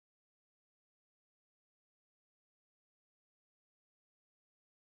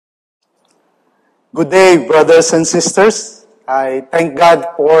Good day, brothers and sisters. I thank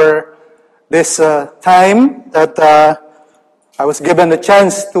God for this time that I was given the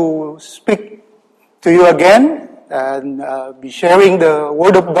chance to speak to you again and be sharing the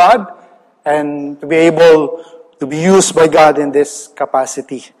Word of God and to be able to be used by God in this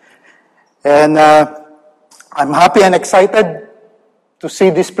capacity. And I'm happy and excited to see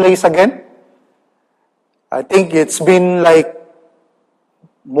this place again. I think it's been like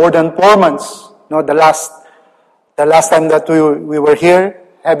more than 4 months. No, the last time that we were here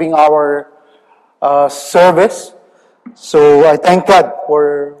having our service. So I thank God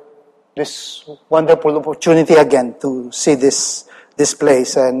for this wonderful opportunity again to see this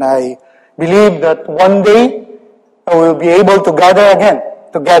place. And I believe that one day I will be able to gather again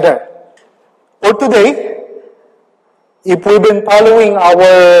together. For today, if we've been following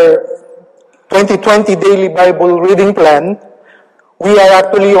our 2020 daily Bible reading plan, we are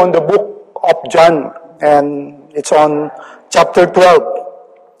actually on the book of John, and it's on chapter 12.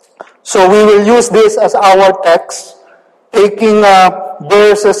 So we will use this as our text, taking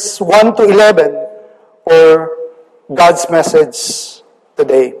verses 1 to 11 for God's message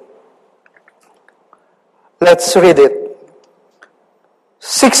today. Let's read it.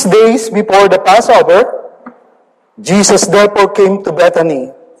 6 days before the Passover, Jesus therefore came to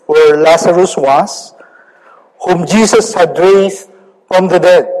Bethany, where Lazarus was, whom Jesus had raised from the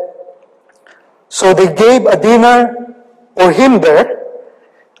dead. So they gave a dinner for him there.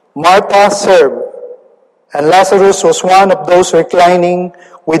 Martha served, and Lazarus was one of those reclining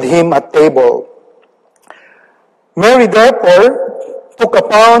with him at table. Mary therefore took a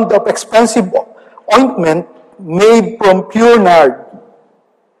pound of expensive ointment made from pure nard,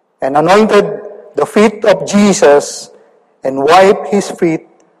 and anointed the feet of Jesus, and wiped his feet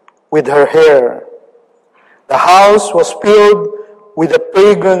with her hair. The house was filled with the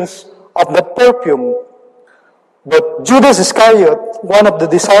fragrance of the perfume. But Judas Iscariot, one of the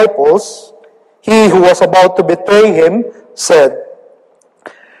disciples, he who was about to betray him, said,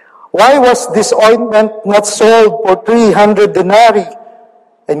 "Why was this ointment not sold for 300 denarii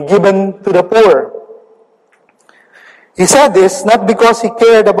and given to the poor?" He said this not because he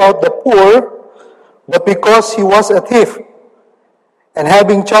cared about the poor, but because he was a thief, and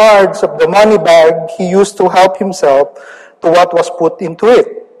having charge of the money bag, he used to help himself to what was put into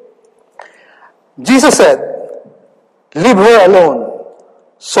it. Jesus said, "Leave her alone,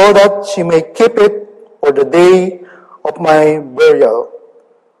 so that she may keep it for the day of my burial.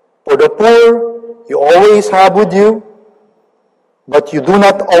 For the poor you always have with you, but you do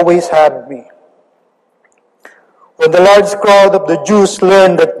not always have me." When the large crowd of the Jews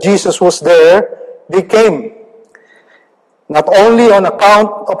learned that Jesus was there, they came, not only on account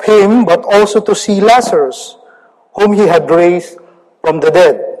of him, but also to see Lazarus, whom he had raised from the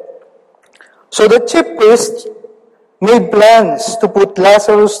dead. So the chief priests made plans to put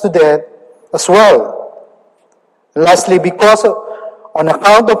Lazarus to death as well. Lastly, because on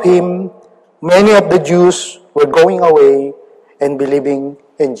account of him, many of the Jews were going away and believing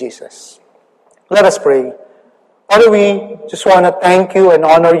in Jesus. Let us pray. Father, we just want to thank you and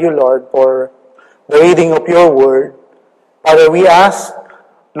honor you, Lord, for the reading of your word. Father, we ask,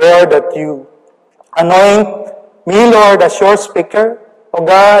 Lord, that you anoint me, Lord, as your speaker, O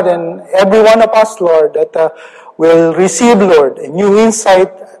God, and every one of us, Lord, that will receive, Lord, a new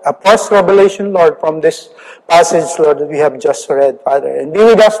insight, a first revelation, Lord, from this passage, Lord, that we have just read, Father. And be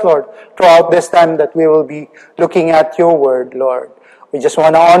with us, Lord, throughout this time that we will be looking at your word, Lord. We just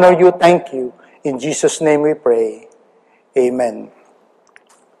want to honor you, thank you. In Jesus' name we pray. Amen.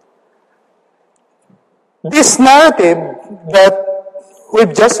 This narrative that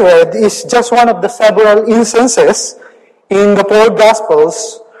we've just read is just one of the several instances in the 4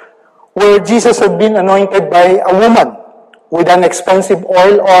 Gospels where Jesus had been anointed by a woman with an expensive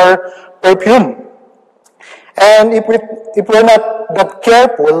oil or perfume. And if we're not that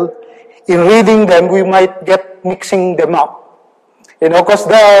careful in reading them, we might get mixing them up. Because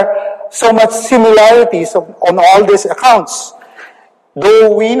there are so much similarities on all these accounts.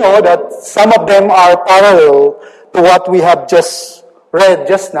 Though we know that some of them are parallel to what we have just read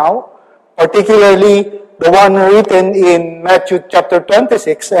just now, particularly the one written in Matthew chapter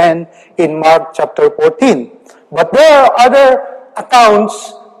 26 and in Mark chapter 14. But there are other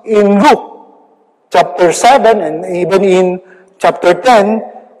accounts in Luke chapter 7 and even in chapter 10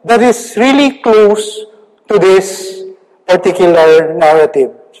 that is really close to this particular narrative.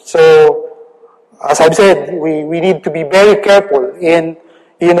 So, as I've said, we need to be very careful in,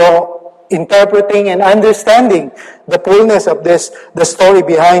 interpreting and understanding the fullness of the story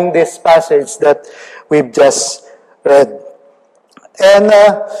behind this passage that we've just read. And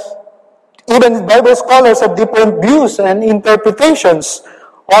Even Bible scholars have different views and interpretations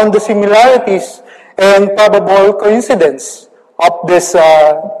on the similarities and probable coincidence of this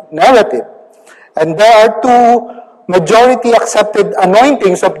narrative. And there are two majority accepted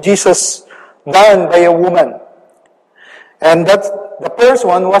anointings of Jesus done by a woman. And that's, the first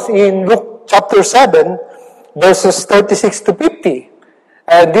one was in Luke chapter 7, verses 36 to 50.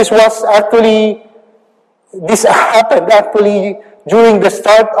 And this happened actually during the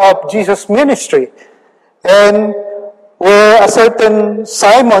start of Jesus' ministry. And where a certain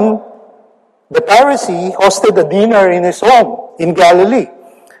Simon, the Pharisee, hosted a dinner in his home in Galilee.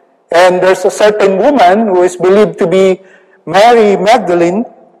 And there's a certain woman who is believed to be Mary Magdalene,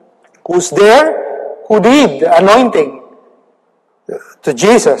 who's there, who did the anointing to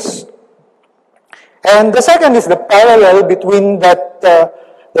Jesus. And the second is the parallel between that, the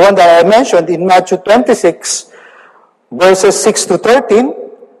one that I mentioned in Matthew 26, verses 6 to 13,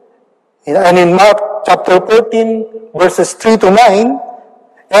 and in Mark chapter 14, verses 3 to 9,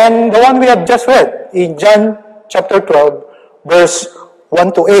 and the one we have just read in John chapter 12, verse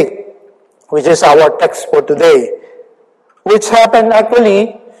 1 to 8, which is our text for today, which happened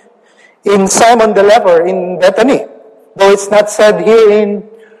actually in Simon the leper in Bethany. Though it's not said here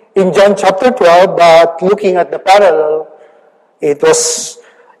in John chapter 12, but looking at the parallel, it was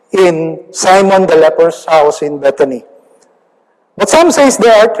in Simon the leper's house in Bethany. But some says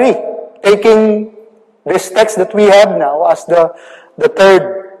there are three, taking this text that we have now as the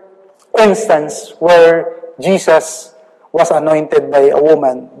third instance where Jesus was anointed by a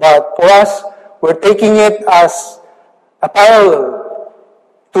woman. But for us, we're taking it as a parallel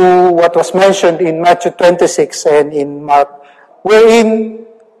to what was mentioned in Matthew 26 and in Mark, wherein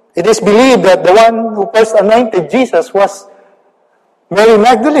it is believed that the one who first anointed Jesus was Mary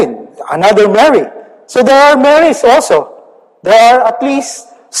Magdalene, another Mary. So there are Marys also. There are at least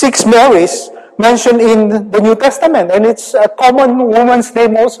 6 Marys mentioned in the New Testament, and it's a common woman's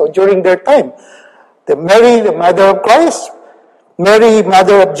name also during their time. The Mary, the mother of Christ, Mary,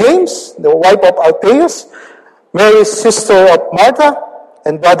 mother of James, the wife of Alphaeus, Mary, sister of Martha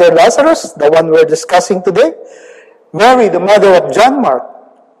and brother Lazarus, the one we're discussing today, Mary, the mother of John Mark,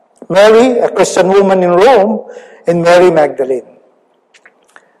 Mary, a Christian woman in Rome, and Mary Magdalene.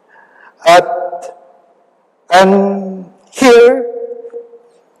 And here,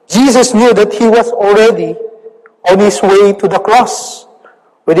 Jesus knew that he was already on his way to the cross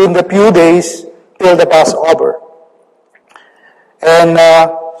within the few days till the Passover. And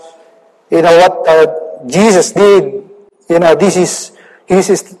you know what Jesus did, you know, this is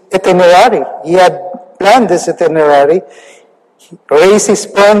his itinerary. He had planned this itinerary. He raised his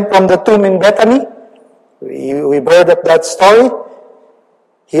friend from the tomb in Bethany. We've heard of that story.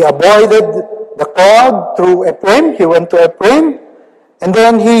 He avoided the crowd through Ephraim. He went to Ephraim. And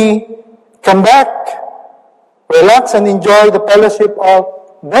then he came back, relax and enjoy the fellowship of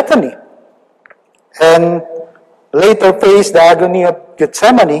Bethany. And later faced the agony of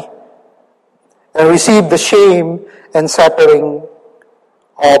Gethsemane and received the shame and suffering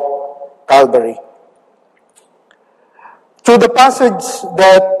of Calvary. Through the passage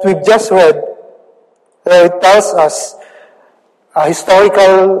that we've just read, it tells us a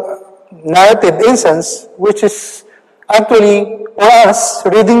historical narrative instance, which is actually, for us,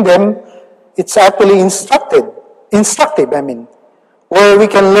 reading them, it's actually instructive, where we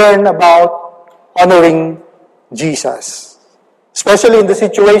can learn about honoring Jesus. Especially in the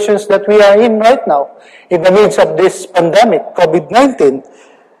situations that we are in right now, in the midst of this pandemic, COVID-19.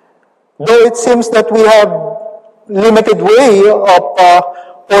 Though it seems that we have limited way of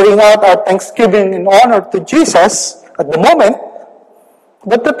pouring out our thanksgiving and honor to Jesus at the moment,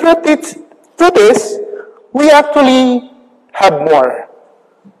 but the truth is, we actually have more.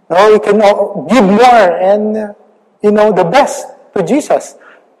 We can give more and, the best to Jesus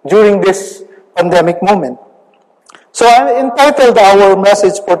during this pandemic moment. So I entitled our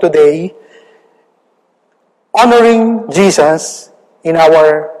message for today, Honoring Jesus in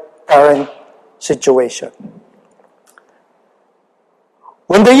Our Current Situation.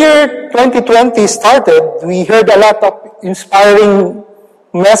 When the year 2020 started, we heard a lot of inspiring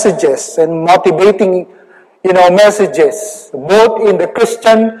messages and motivating, messages, both in the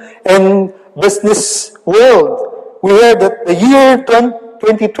Christian and business world. We heard that the year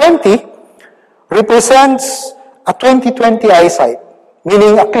 2020 represents a 2020 eyesight,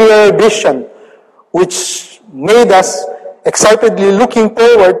 meaning a clear vision, which made us excitedly looking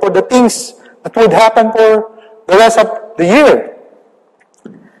forward for the things that would happen for the rest of the year.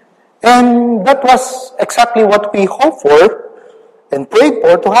 And that was exactly what we hoped for and prayed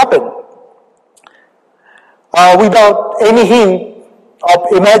for to happen. Without any hint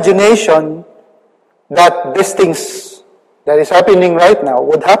of imagination that these things that is happening right now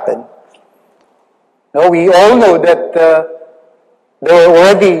would happen. Now, we all know that there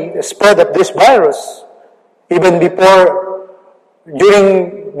already a spread of this virus even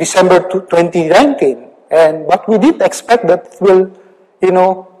during December 2019. But we didn't expect that it will,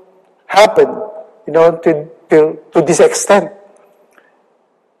 happen, to this extent.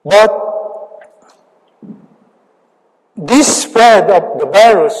 But this spread of the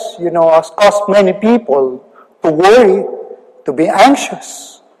virus, has caused many people to worry, to be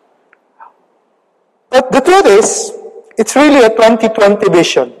anxious. But the truth is, it's really a 2020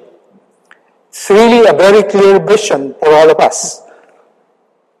 vision. It's really a very clear vision for all of us.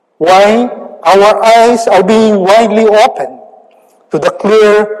 Why our eyes are being widely opened to the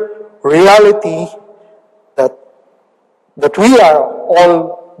clear reality that we are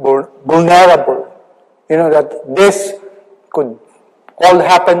all vulnerable. That this could all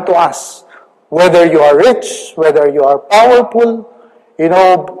happen to us. Whether you are rich, whether you are powerful,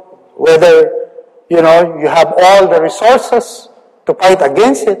 whether, you have all the resources to fight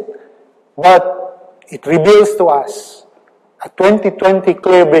against it. But it reveals to us a 2020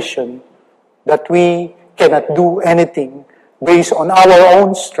 clear vision that we cannot do anything based on our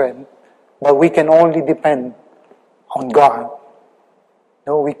own strength, but we can only depend on God.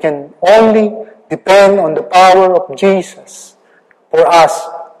 We can only depend on the power of Jesus for us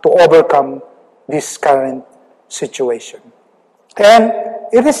to overcome this current situation. And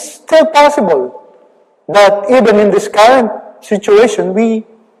it is still possible that even in this current situation, we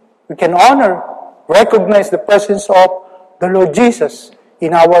can recognize the presence of the Lord Jesus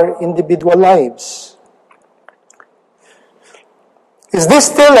in our individual lives. Is this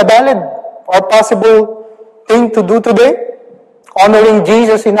still a valid or possible thing to do today? Honoring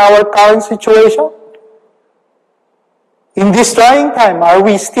Jesus in our current situation? In this trying time, are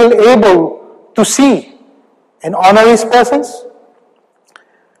we still able to see and honor His presence?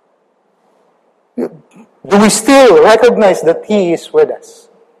 Do we still recognize that He is with us?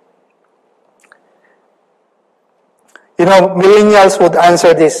 Millennials would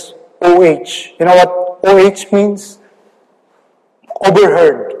answer this OH. You know what OH means?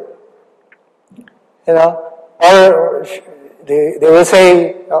 Overheard. Or they will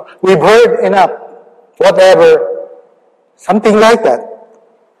say, we've heard enough, whatever, something like that.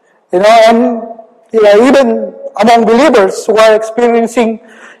 And even among believers who are experiencing,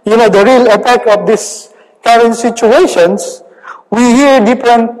 the real effect of these current situations, we hear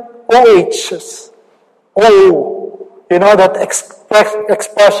different OHs. That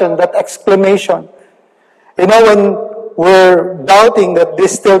expression, that exclamation. When we're doubting that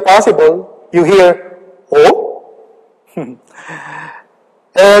this is still possible, you hear, oh?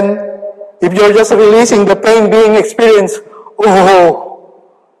 And if you're just releasing the pain being experienced, oh.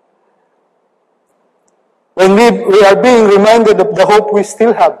 When we are being reminded of the hope we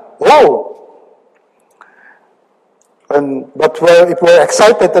still have, oh. But if we're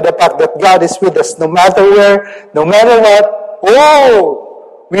excited to the fact that God is with us, no matter where, no matter what,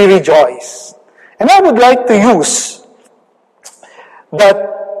 oh, we rejoice. And I would like to use that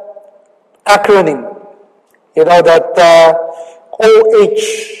acronym, that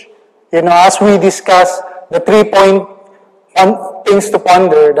OH, as we discuss the 3-point things to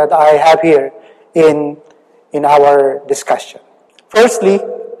ponder that I have here in our discussion. Firstly,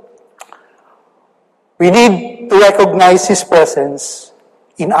 we need to recognize His presence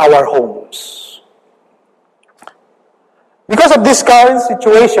in our homes. Because of this current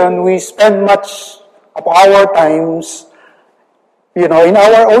situation, we spend much of our times, in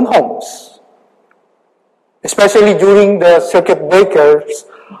our own homes. Especially during the circuit breakers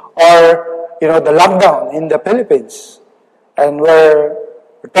or, the lockdown in the Philippines. And we're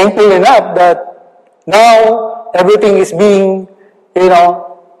thankful enough that now everything is being,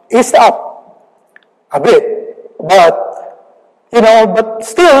 eased up a bit. But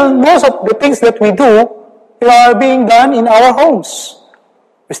still, most of the things that we do are being done in our homes.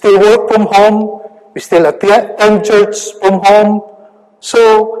 We still work from home. We still attend church from home.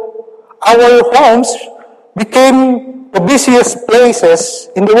 So, our homes became the busiest places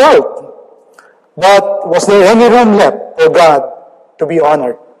in the world. But was there any room left for God to be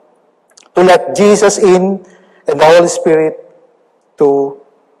honored? To let Jesus in and the Holy Spirit to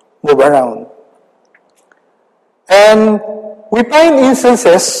move around. And we find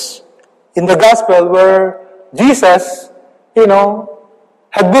instances in the gospel where Jesus,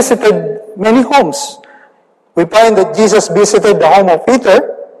 had visited many homes. We find that Jesus visited the home of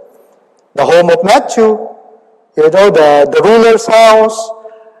Peter, the home of Matthew, the ruler's house,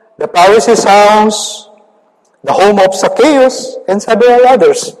 the Pharisee's house, the home of Zacchaeus, and several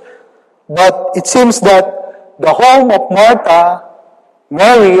others. But it seems that the home of Martha,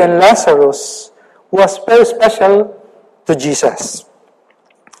 Mary, and Lazarus was very special to Jesus.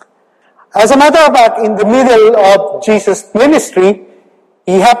 As a matter of fact, in the middle of Jesus' ministry,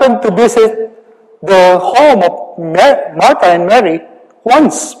 he happened to visit the home of Martha and Mary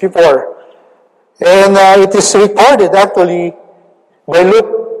once before. And it is recorded actually by Luke.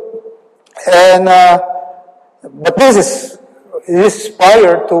 And but this is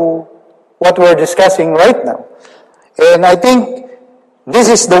prior to what we're discussing right now. And I think this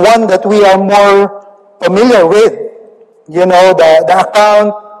is the one that we are more familiar with. You know, the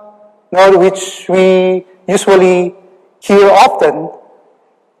account, which we usually hear often.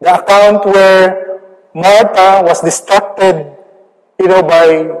 The account where Martha was distracted,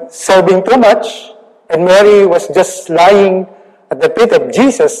 by serving too much, and Mary was just lying at the feet of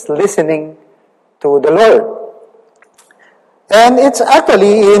Jesus, listening to the Lord. And it's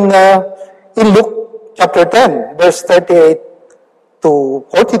actually in Luke chapter 10, verse 38 to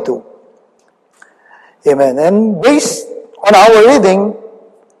 42. Amen. And based on our reading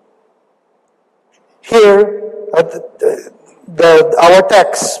here, our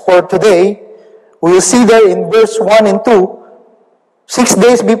text for today, we will see there in verse 1 and 2, 6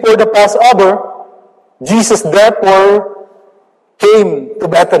 days before the Passover, Jesus therefore came to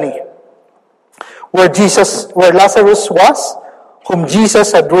Bethany, where Lazarus was, whom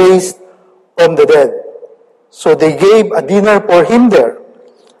Jesus had raised from the dead. So they gave a dinner for him there.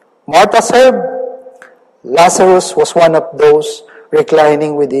 Martha served. Lazarus was one of those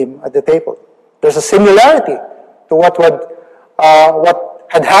reclining with him at the table. There's a similarity to what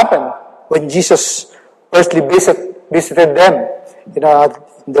had happened when Jesus firstly visited them in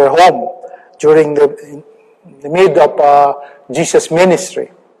their home during the mid of Jesus'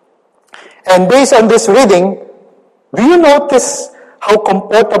 ministry. And based on this reading, do you notice how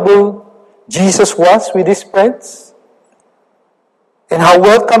comfortable Jesus was with his friends? And how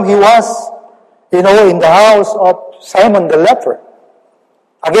welcome he was, in the house of Simon the leper.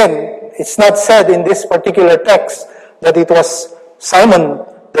 Again, it's not said in this particular text that it was Simon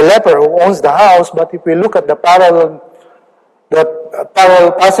the leper who owns the house, but if we look at the parallel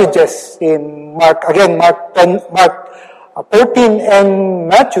passages in Mark 14 and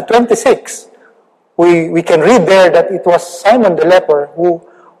Matthew 26, we can read there that it was Simon the leper who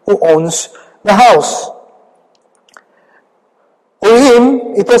owns the house. For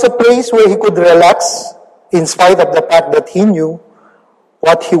him, it was a place where he could relax in spite of the fact that he knew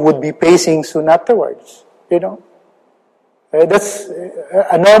what he would be facing soon afterwards. That's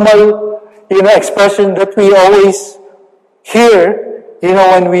a normal, expression that we always hear,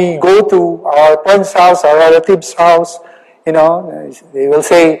 when we go to our friend's house, our relative's house, they will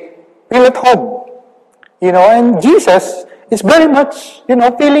say, feel at home. And Jesus is very much,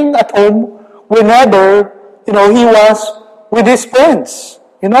 feeling at home whenever, he was with his friends,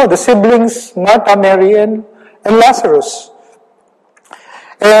 the siblings, Martha, Mary, and Lazarus.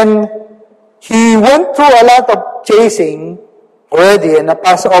 And he went through a lot of chasing already, and the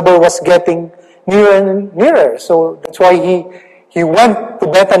Passover was getting nearer and nearer. So that's why he went to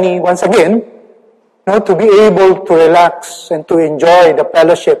Bethany once again, to be able to relax and to enjoy the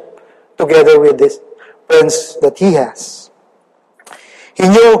fellowship together with his friends that he has. He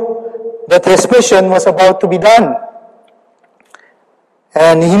knew that his mission was about to be done.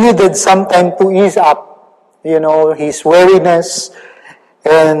 And he needed some time to ease up, his weariness.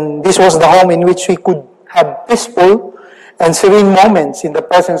 And this was the home in which he could have peaceful and serene moments in the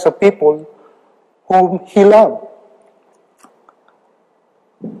presence of people whom he loved.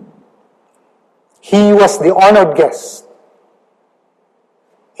 He was the honored guest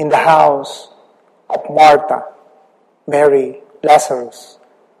in the house of Martha, Mary, Lazarus,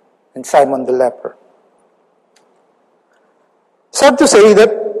 and Simon the leper. Sad to say that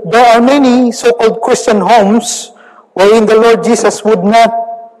there are many so-called Christian homes wherein the Lord Jesus would not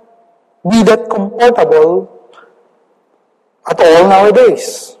be that comfortable at all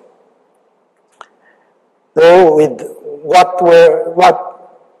nowadays. Though with what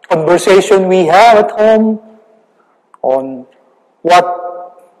conversation we have at home, on what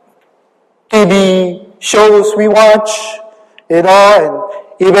TV shows we watch, and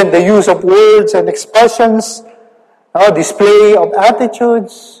even the use of words and expressions, display of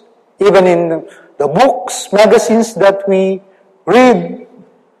attitudes, even in the books, magazines that we read,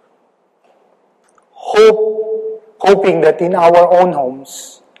 hoping that in our own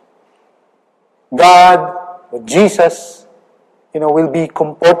homes, God, or Jesus, will be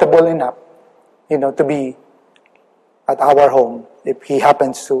comfortable enough, to be at our home if He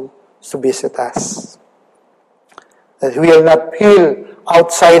happens to visit us. that we will not feel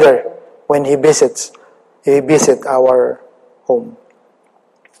outsider when He visits our home.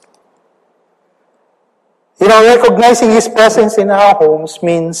 Recognizing His presence in our homes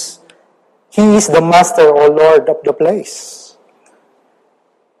means He is the master or Lord of the place.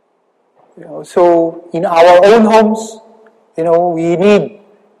 So in our own homes, we need,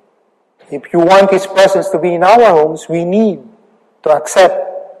 if you want His presence to be in our homes, we need to accept,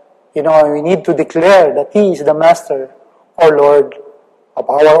 we need to declare that He is the master or Lord of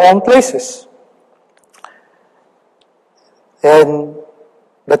our own places. And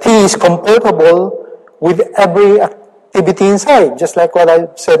that He is comfortable with every activity inside, just like what I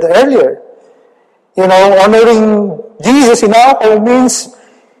said earlier. Honoring Jesus in our home means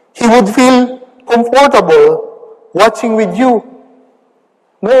He would feel comfortable watching with you,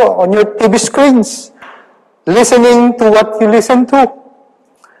 on your TV screens, listening to what you listen to,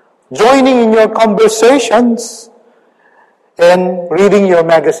 joining in your conversations, and reading your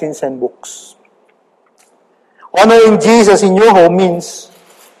magazines and books. Honoring Jesus in your home means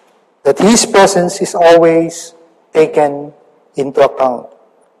that His presence is always taken into account.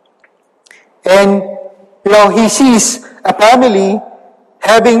 And, He sees a family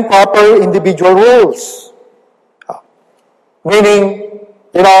having proper individual roles. Meaning,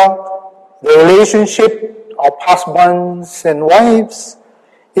 the relationship of husbands and wives.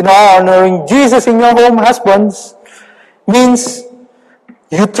 Honoring Jesus in your home, husbands, means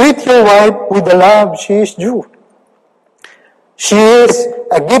you treat your wife with the love she is due. She is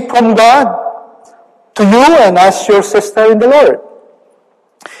a gift from God to you and as your sister in the Lord.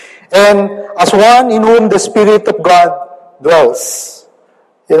 And as one in whom the Spirit of God dwells.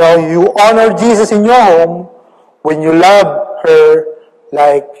 You honor Jesus in your home when you love her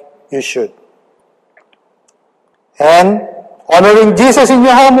like you should. And honoring Jesus in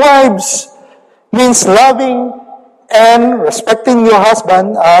your home, wives, means loving and respecting your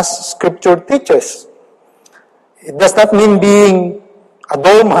husband as Scripture teaches. It does not mean being a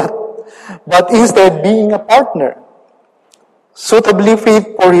doormat, but instead being a partner, suitably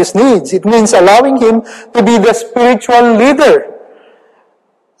fit for his needs. It means allowing him to be the spiritual leader.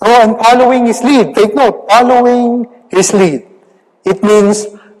 And following his lead. Take note, following his lead. It means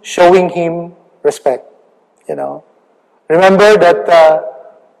showing him respect. Remember that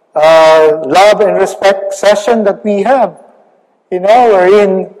love and respect session that we have. We're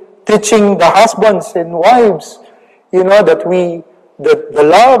in teaching the husbands and wives, that the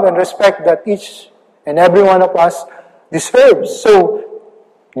love and respect that each and every one of us deserves. So,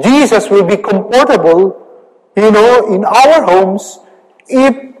 Jesus will be comfortable, in our homes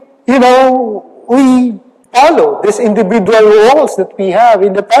if, we follow these individual roles that we have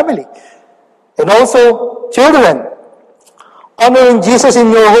in the family. And also, children. Honoring Jesus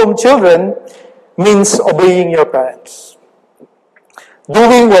in your home, children, means obeying your parents.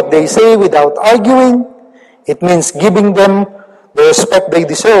 Doing what they say without arguing. It means giving them the respect they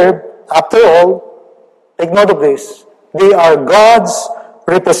deserve. After all, take note of this. They are God's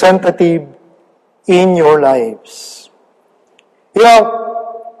representative in your lives.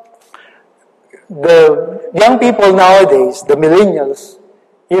 The young people nowadays, the millennials,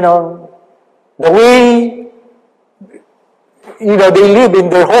 the way, they live in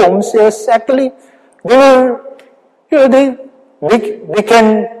their homes is actually, they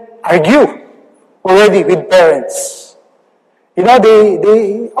can argue already with parents. They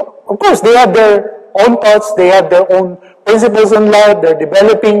of course, they have their own thoughts, they have their own principles in life, they're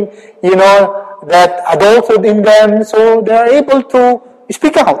developing, that adulthood in them, so they're able to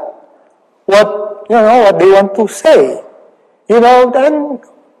speak out what they want to say. Then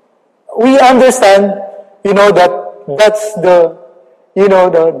we understand, that that's the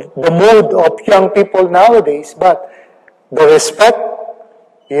mood of young people nowadays, but the respect,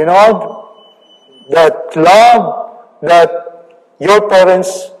 that love that your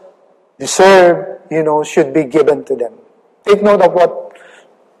parents deserve, should be given to them. Take note of what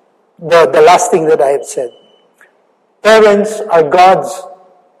the last thing that I have said. Parents are God's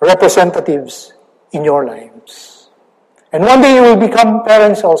representatives in your lives. And one day you will become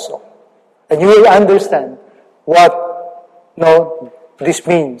parents also. And you will understand what this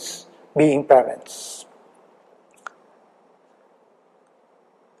means, being parents.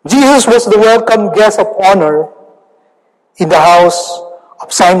 Jesus was the welcome guest of honor in the house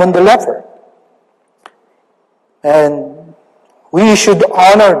of Simon the leper. And we should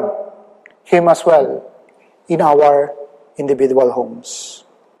honor him as well in our individual homes.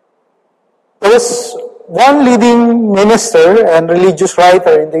 There was one leading minister and religious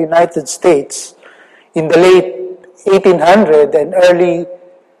writer in the United States in the late 1800 and early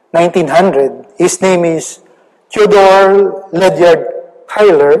 1900. His name is Theodore Ledyard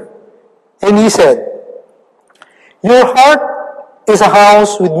Hyler, and he said, "Your heart is a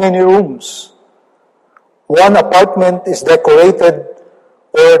house with many rooms. One apartment is decorated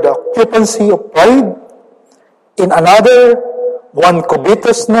for the occupancy of pride. In another, one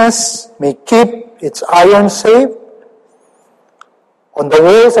covetousness may keep its iron safe. On the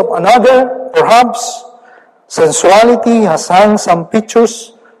walls of another, perhaps, sensuality has hung some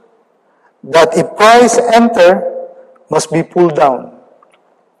pictures that if Christ enter, must be pulled down.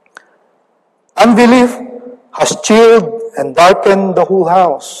 Unbelief has chilled and darkened the whole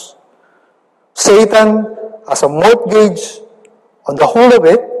house. Satan has a mortgage on the whole of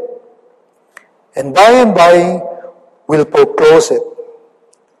it, and by will foreclose it.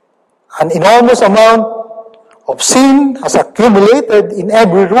 An enormous amount of sin has accumulated in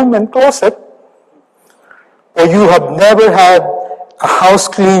every room and closet, for you have never had a house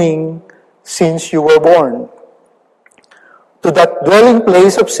cleaning since you were born. To that dwelling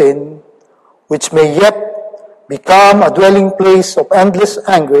place of sin, which may yet become a dwelling place of endless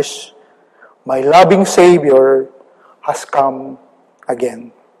anguish, my loving Savior has come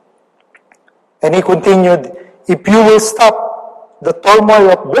again." And he continued, "If you will stop the turmoil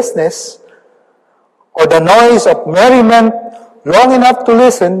of business or the noise of merriment long enough to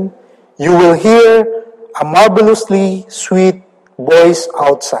listen, you will hear a marvelously sweet voice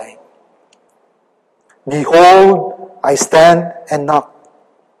outside. Behold, I stand and knock.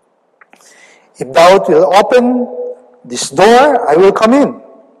 If thou wilt open this door, I will come in."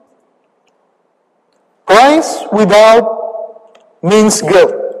 Christ without means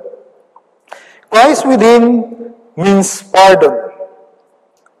guilt. Christ within means pardon.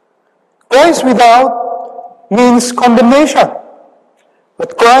 Christ without means condemnation.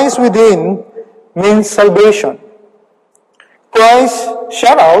 But Christ within means salvation. Christ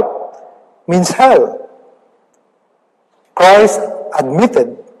shut out means hell. Christ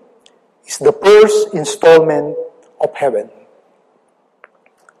admitted is the first installment of heaven.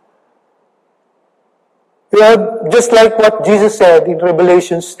 Just like what Jesus said in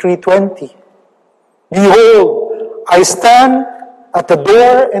Revelation 3:20, "Behold, I stand at the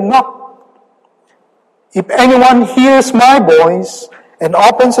door and knock. If anyone hears my voice and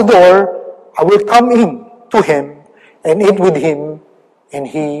opens the door, I will come in to him and eat with him and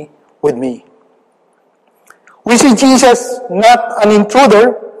he with me." We see Jesus not an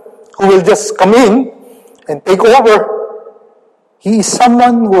intruder who will just come in and take over. He is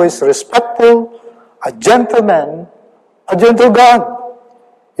someone who is respectful, a gentleman, a gentle God.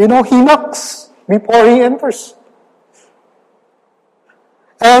 He knocks before he enters.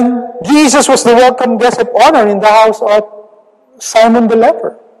 And Jesus was the welcome guest of honor in the house of Simon the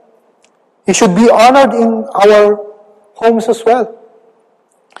leper. He should be honored in our homes as well.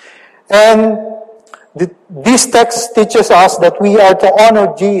 And this text teaches us that we are to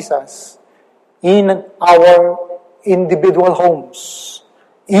honor Jesus in our individual homes.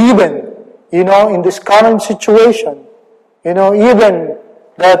 Even, in this current situation, even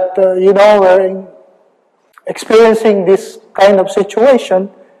that, we're experiencing this kind of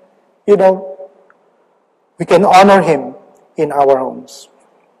situation, we can honor Him in our homes.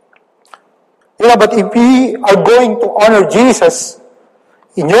 But if we are going to honor Jesus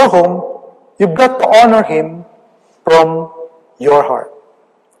in your home, you've got to honor Him from your heart.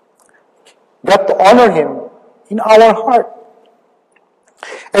 You've got to honor Him in our heart.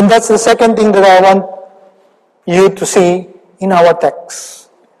 And that's the second thing that I want you to see in our text.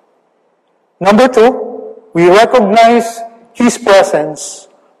 Number 2, we recognize His presence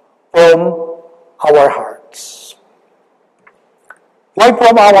from our hearts. Why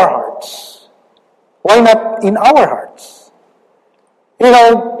from our hearts? Why not in our hearts?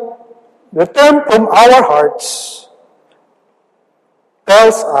 The term from our hearts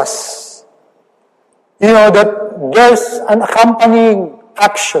tells us, that there's an accompanying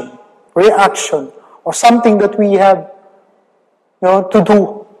action, reaction, or something that we have, to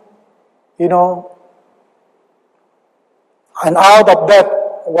do, and out of that,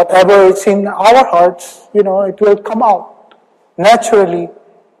 whatever is in our hearts, it will come out naturally,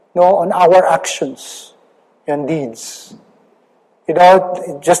 on our actions and deeds.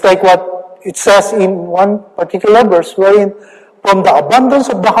 Just like what it says in one particular verse, wherein from the abundance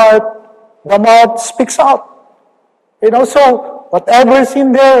of the heart, the mouth speaks out. So whatever is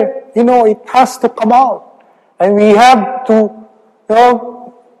in there, it has to come out. And we have to,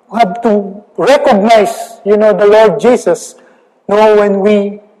 recognize, the Lord Jesus, when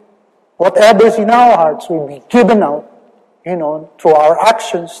whatever is in our hearts will be given out, through our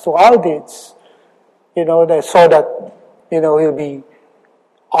actions, through our deeds, so that, He'll be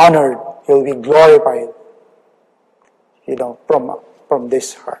honored, He'll be glorified from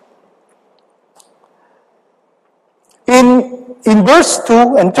this heart. In verse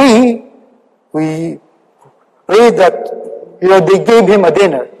 2 and 3, we read that they gave him a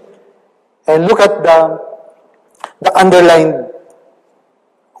dinner. And look at the underlined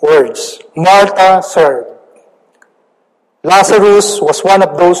words. Martha served. Lazarus was one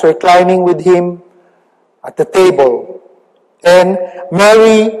of those reclining with him at the table. And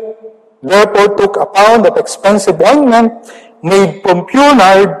Mary therefore took a pound of expensive ointment made from pure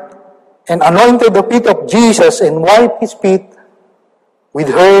nard and anointed the feet of Jesus and wiped his feet with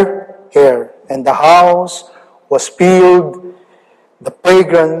her hair. And the house was filled the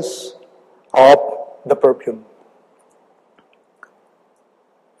fragrance of the perfume.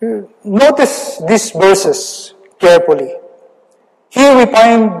 Notice these verses carefully. Here we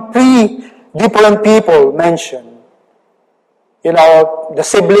find three different people mentioned. The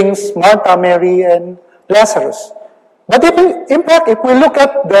siblings, Martha, Mary, and Lazarus. But in fact, if we look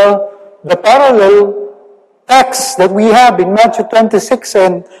at the parallel texts that we have in Matthew 26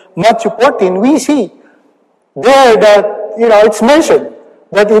 and Matthew 14, we see there that, it's mentioned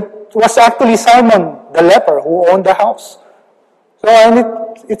that it was actually Simon the leper who owned the house. So, and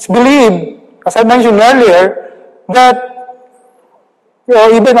it's believed, as I mentioned earlier, that,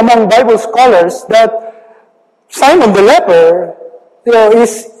 even among Bible scholars, that Simon the leper,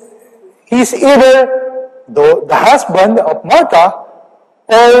 he's either the husband of Martha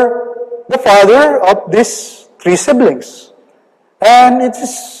or the father of these three siblings. And it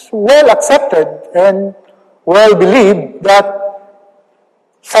is well accepted and well believed that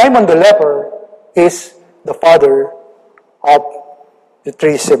Simon the leper is the father of the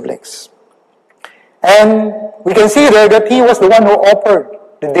three siblings. And we can see there that he was the one who offered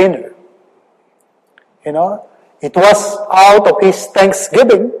the dinner. It was out of his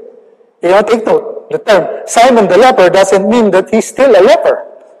thanksgiving. Take note, the term Simon the leper doesn't mean that he's still a leper.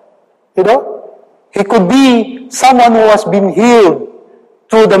 He could be someone who has been healed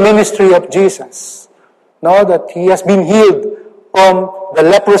through the ministry of Jesus. That he has been healed from the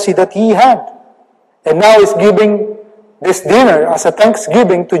leprosy that he had. And now is giving this dinner as a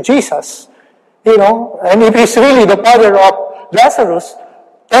thanksgiving to Jesus. And if he's really the father of Lazarus,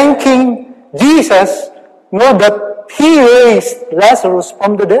 thanking Jesus, that he raised Lazarus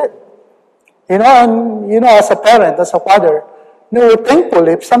from the dead. And, as a parent, as a father, we're thankful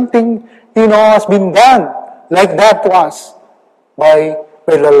if something, has been done like that to us by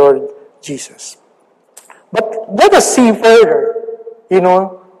the Lord Jesus. But let us see further,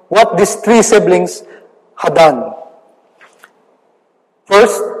 what these three siblings had done.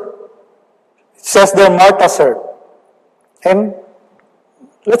 First, it says there Martha served. And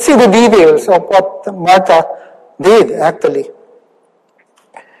let's see the details of what Martha did, actually.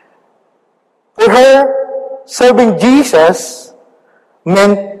 For her, serving Jesus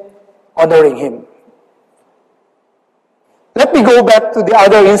meant honoring him. Let me go back to the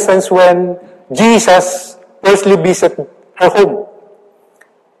other instance when Jesus firstly visited her home.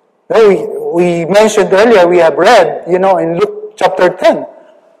 We mentioned earlier, we have read, in Luke chapter 10,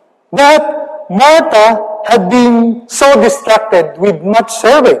 that Martha had been so distracted with much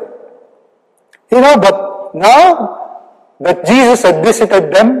serving. But now that Jesus had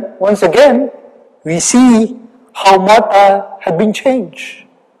visited them once again, we see how Martha had been changed.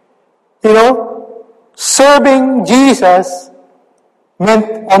 Serving Jesus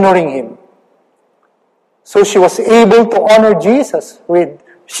meant honoring him. So she was able to honor Jesus with,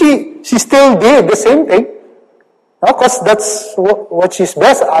 she still did the same thing. Because that's what she's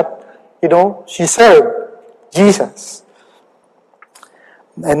best at. She served Jesus.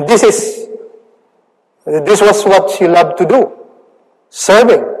 And this was what she loved to do.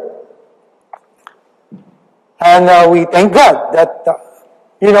 Serving. And we thank God that,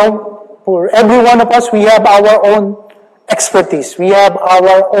 for every one of us, we have our own expertise. We have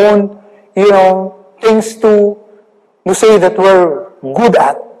our own, things to say that we're good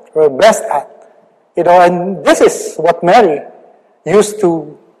at, we're best at. And this is what Mary used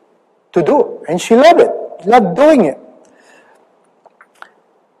to do. And she loved it, loved doing it.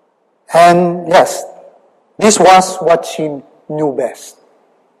 And yes, this was what she knew best.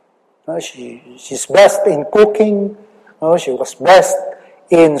 She's best in cooking. She was best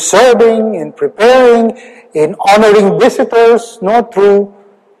in serving, in preparing, in honoring visitors, through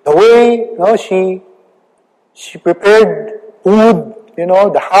the way, she prepared food,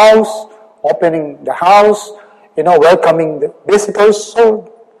 the house, opening the house, welcoming the visitors.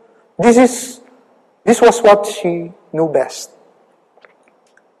 So this was what she knew best.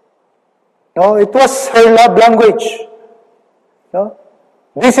 It was her love language.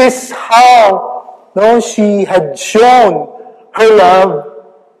 This is how no, she had shown her love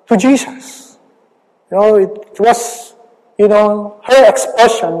to Jesus. It was, her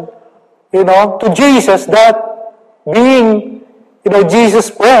expression, to Jesus that being, Jesus'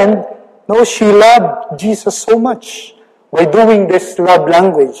 friend, she loved Jesus so much by doing this love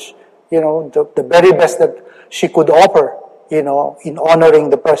language, the very best that she could offer, in honoring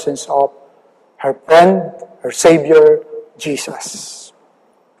the presence of her friend, her Savior, Jesus.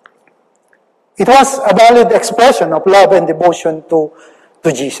 It was a valid expression of love and devotion to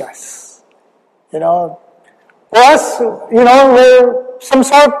Jesus. For us, we're some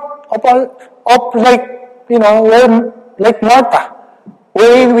sort of like, we're like Martha,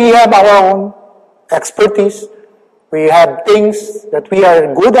 wherein we have our own expertise, we have things that we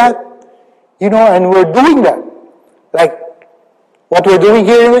are good at, and we're doing that. Like what we're doing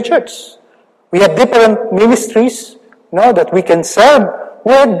here in the church. We have different ministries, that we can serve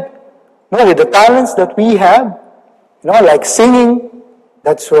with, with the talents that we have, like singing,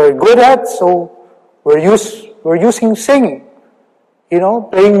 that's what we're good at, so we're using singing,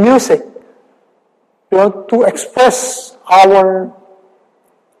 playing music, to express our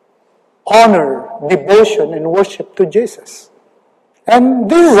honor, devotion, and worship to Jesus. And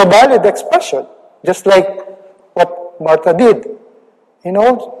this is a valid expression, just like what Martha did.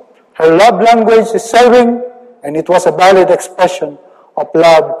 Her love language is serving, and it was a valid expression of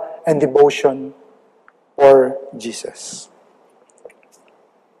love and devotion for Jesus.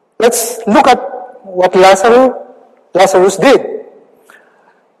 Let's look at what Lazarus did.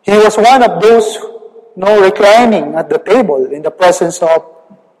 He was one of those reclining at the table in the presence of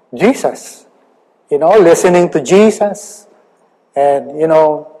Jesus, listening to Jesus and,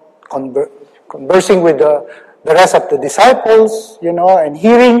 conversing with the rest of the disciples, and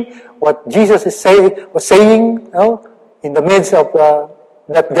hearing what Jesus was saying, in the midst of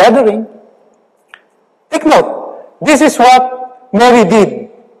that gathering. Take note, this is what Mary did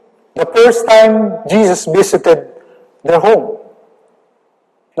the first time Jesus visited their home.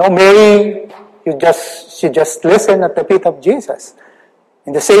 Mary, she just listened at the feet of Jesus,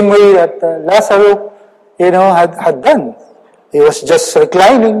 in the same way that Lazarus, had done. He was just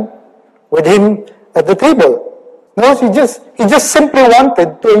reclining with him at the table. He just simply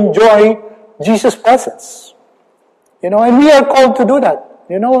wanted to enjoy Jesus' presence. And we are called to do that.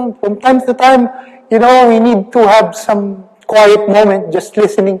 From time to time, we need to have some quiet moment just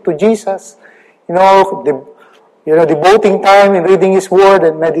listening to Jesus. Devoting time in reading His Word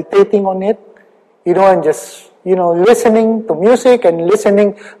and meditating on it. And just, listening to music and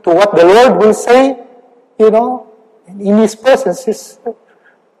listening to what the Lord will say, in His presence is,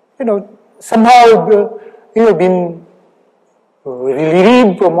 somehow, been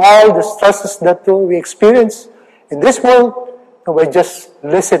relieved from all the stresses that we experience in this world by just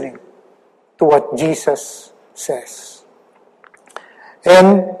listening to what Jesus says.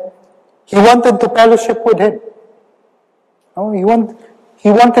 And he wanted to fellowship with Him. He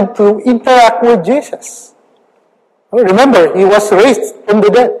wanted to interact with Jesus. Remember, He was raised from the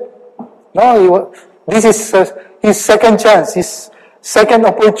dead. This is His second chance, His second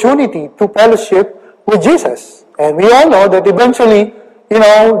opportunity to fellowship with Jesus. And we all know that eventually,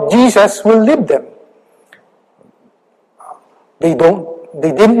 Jesus will lead them. They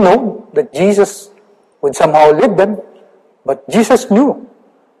didn't know that Jesus would somehow lead them, but Jesus knew.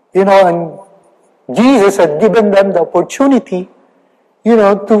 And Jesus had given them the opportunity,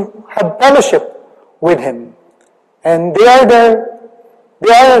 to have fellowship with Him. And they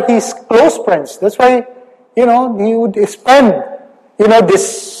are His close friends. That's why, He would spend,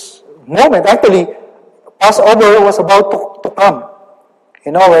 this moment. Actually, Passover was about to come.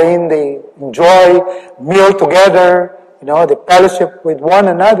 Wherein they enjoy meal together, the fellowship with one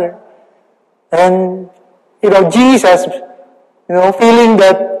another. And, Jesus, feeling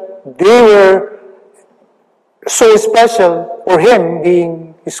that they were so special for Him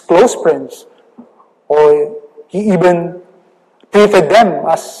being His close friends, or He even treated them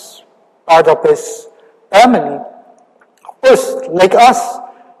as part of His family. Of course, like us,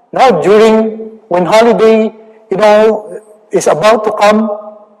 now when holiday, is about to come,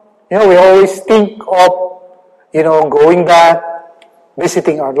 we always think of, going back,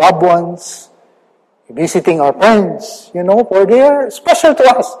 visiting our loved ones, visiting our friends, for they are special to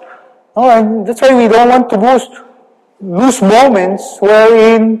us. And that's why we don't want to lose moments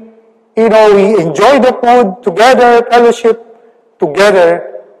wherein, we enjoy the food together, fellowship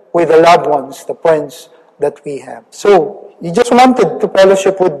together with the loved ones, the friends that we have. So, he just wanted to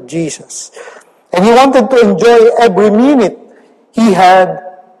fellowship with Jesus. And he wanted to enjoy every minute he had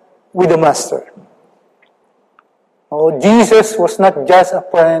with the Master. Jesus was not just a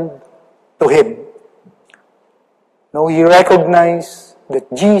friend to him. No, he recognized that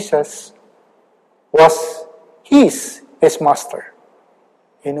Jesus was his master.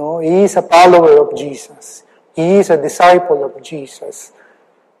 He is a follower of Jesus. He is a disciple of Jesus.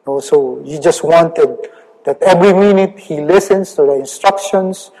 So he just wanted that every minute he listens to the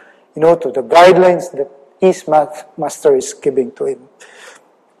instructions, to the guidelines that his master is giving to him.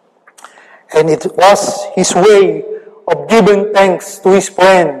 And it was his way of giving thanks to his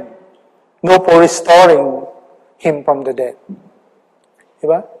friend, for restoring him from the dead.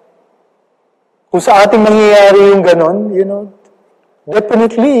 Diba? Kung sa ating mangyayari yung ganon,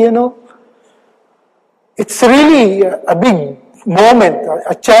 definitely, it's really a big moment,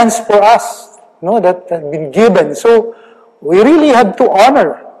 a chance for us, that has been given. So, we really have to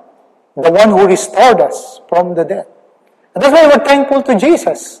honor the one who restored us from the dead. And that's why we're thankful to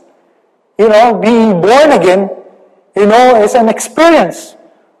Jesus. Being born again, is an experience.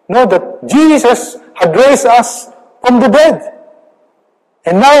 That Jesus had raised us from the dead.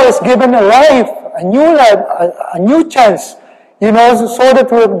 And now has given a life, a new chance, so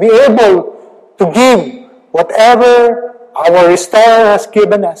that we'll be able to give whatever our restorer has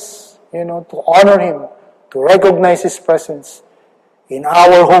given us, to honor him, to recognize his presence in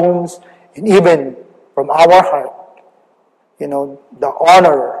our homes, and even from our heart. The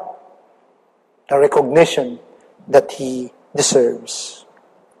honor, the recognition that he deserves.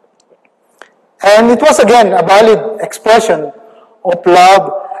 And it was again a valid expression of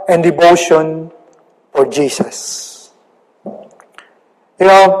love and devotion for Jesus.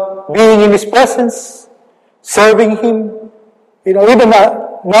 Being in his presence, serving him, even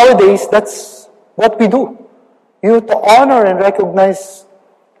nowadays, that's what we do. To honor and recognize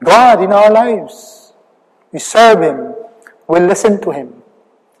God in our lives. We serve him. We listen to him.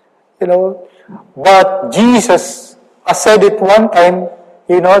 But Jesus has said it one time,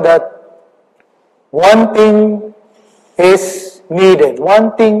 that one thing is needed.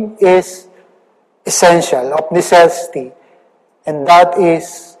 One thing is essential, of necessity. And that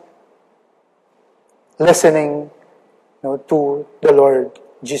is listening to the Lord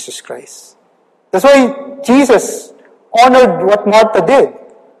Jesus Christ. That's why Jesus honored what Martha did.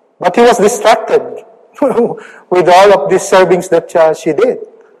 But he was distracted with all of these servings that she did.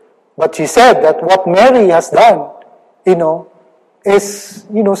 But she said that what Mary has done, is,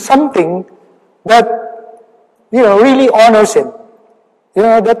 something that, really honors him.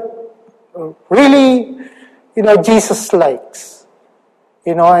 That really, Jesus likes.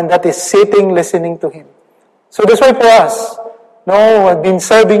 And that is sitting, listening to him. So that's why for us, we've been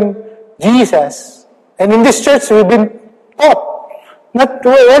serving Jesus. And in this church, we've been taught.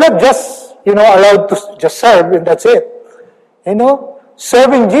 We're not just, allowed to just serve and that's it.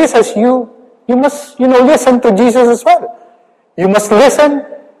 Serving Jesus, you must, listen to Jesus as well. You must listen,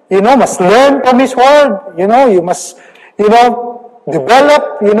 must learn from his word, you must,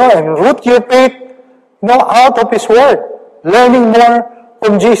 develop, and root your faith, out of his word, learning more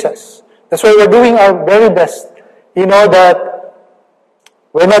from Jesus. That's why we're doing our very best, that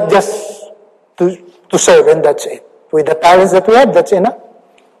we're not just to serve and that's it. With the talents that we have, that's enough.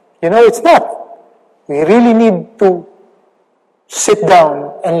 It's not. We really need to sit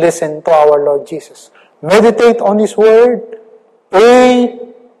down and listen to our Lord Jesus. Meditate on his word, pray,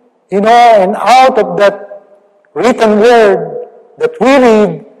 and out of that written word that we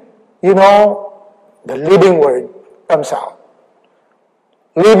read, the living word comes out.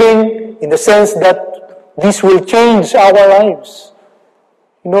 Living in the sense that this will change our lives.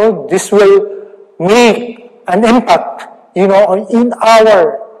 This will make an impact, in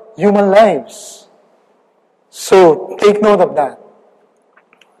our human lives. So, take note of that.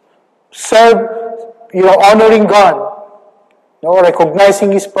 Serve, honoring God,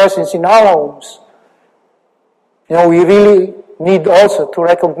 recognizing his presence in our homes. We really need also to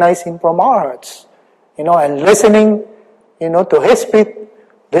recognize him from our hearts, and listening, to his feet,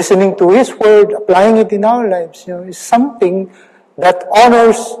 listening to his word, applying it in our lives, is something that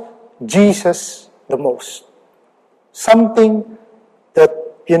honors Jesus the most. Something that,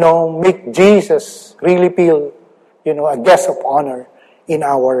 make Jesus really feel, a guest of honor in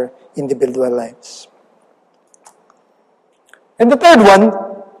our individual lives. And the third one,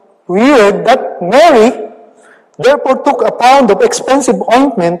 we read that Mary therefore took a pound of expensive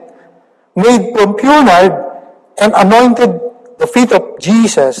ointment made from pure nard and anointed the feet of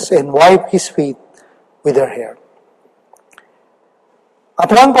Jesus and wiped his feet with her hair.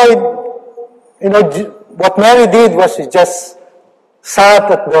 At one point, what Mary did was she just sat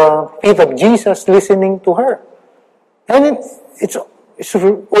at the feet of Jesus listening to her. And it's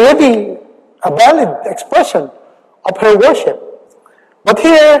already a valid expression of her worship. But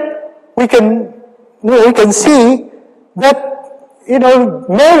here, we can see that,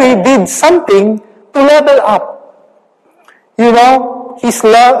 Mary did something to level up. Her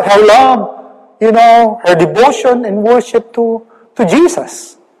love, her devotion and worship to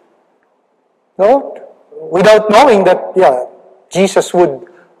Jesus. Without knowing that, Jesus would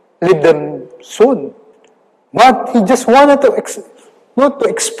leave them soon. But he just wanted to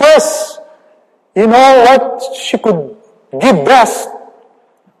express, what she could give best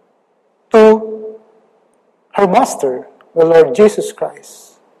to her master, the Lord Jesus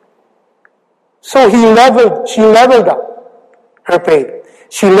Christ. So she leveled up her faith.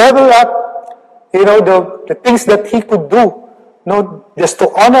 She leveled up, the things that he could do, just to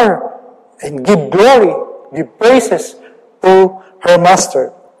honor and give glory, give praises to her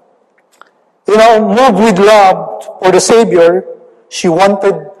master. Moved with love for the Savior, she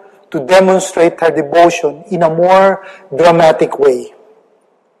wanted to demonstrate her devotion in a more dramatic way.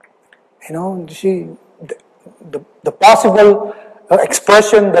 The possible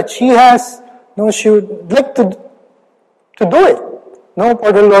expression that she has, she would like to do it,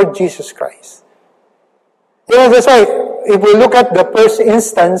 for the Lord Jesus Christ. That's why, if we look at the first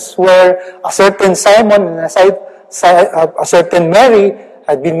instance where a certain Simon and a certain Mary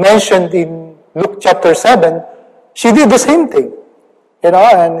had been mentioned in Luke chapter 7, she did the same thing,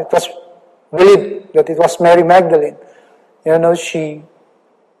 and it was believed that it was Mary Magdalene.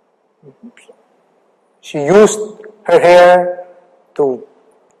 She used her hair to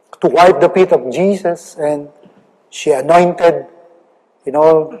wipe the feet of Jesus, and she anointed, it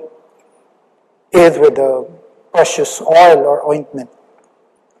with the precious oil or ointment.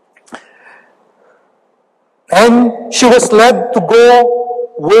 And she was led to go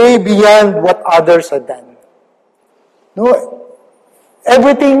way beyond what others had done.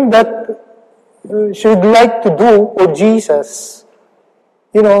 Everything that she would like to do for Jesus,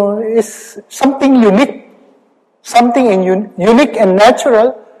 is something unique. Something unique and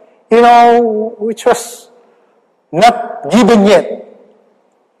natural, which was not given yet,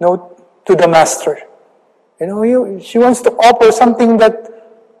 to the Master. She wants to offer something that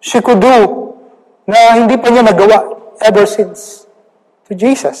she could do na hindi pa niya nagawa ever since to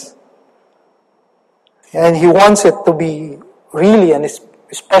Jesus. And he wants it to be really a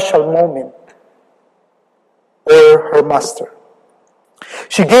special moment for her Master.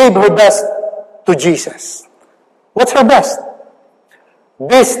 She gave her best to Jesus. What's her best?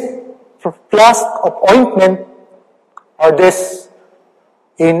 This flask of ointment, or this,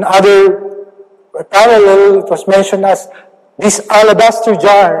 in other parallel, it was mentioned as this alabaster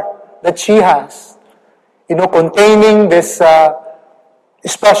jar that she has, containing this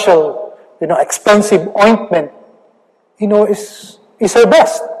special, expensive ointment, is her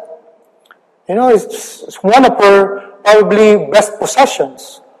best. It's one of her probably best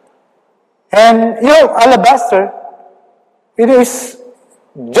possessions. And, alabaster, it is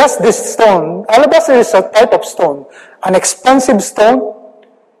just this stone. Alabaster is a type of stone, an expensive stone.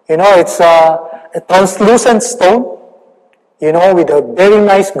 It's a translucent stone, with a very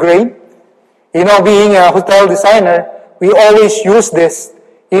nice grain. Being a hotel designer, we always use this,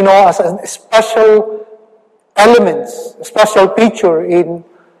 as a special elements, a special feature in,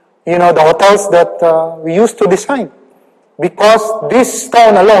 the hotels that we used to design. Because this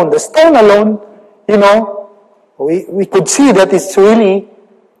stone alone, we could see that it's really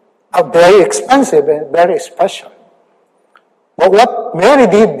very expensive and very special. But what Mary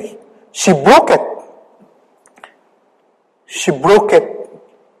did, she broke it. She broke it,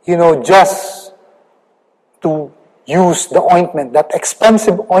 just to use the ointment, that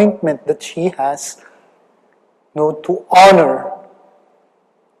expensive ointment that she has, to honor,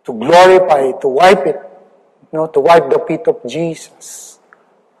 to glorify, to wipe it, to wipe the feet of Jesus.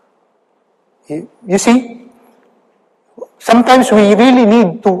 You see, sometimes we really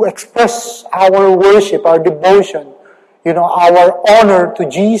need to express our worship, our devotion, our honor to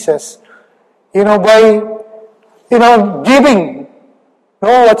Jesus, by, giving,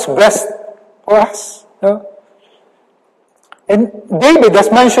 what's best for us. And David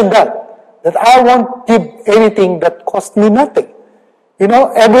has mentioned that I won't give anything that cost me nothing.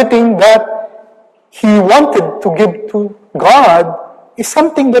 Everything that he wanted to give to God is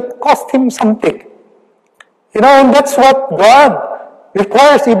something that cost him something. And that's what God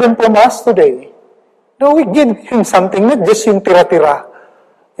requires even from us today. We give him something, not just yung tira-tira.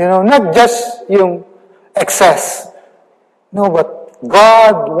 Not just yung excess. But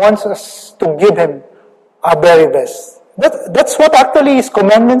God wants us to give him our very best. That's what actually his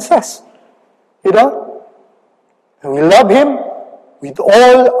commandment says. We love him with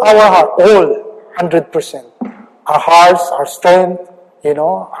all our heart, all 100%. Our hearts, our strength,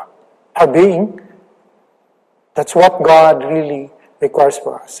 our being. That's what God really requires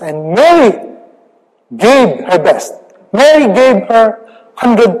for us. And Mary gave her best. Mary gave her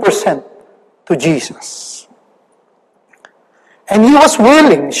 100% to Jesus. And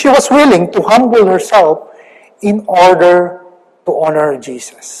she was willing to humble herself in order to honor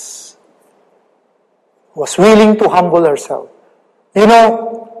Jesus. Was willing to humble herself. You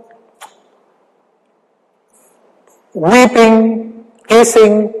know, weeping,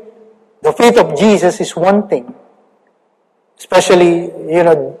 kissing the feet of Jesus is one thing. Especially,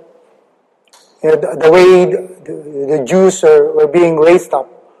 the way the Jews were being raised up.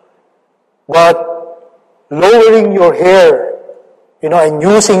 But lowering your hair, and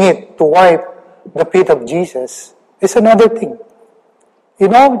using it to wipe the feet of Jesus is another thing.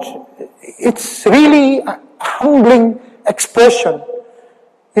 It's really a humbling expression.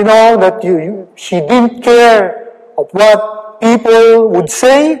 That she didn't care of what people would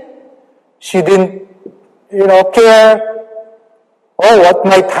say. She didn't, care, what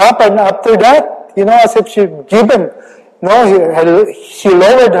might happen after that. As if she'd given. She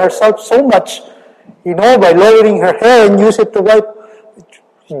lowered herself so much, by lowering her hair and use it to wipe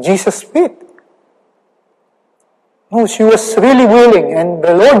Jesus' feet. No, she was really willing, and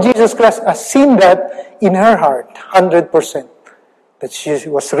the Lord Jesus Christ has seen that in her heart, 100%, that she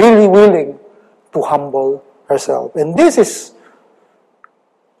was really willing to humble herself. And this is,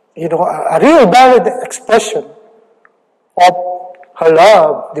 a real valid expression of her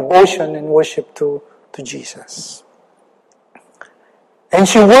love, devotion, and worship to Jesus. And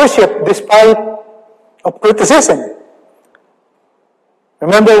she worshipped despite of criticism.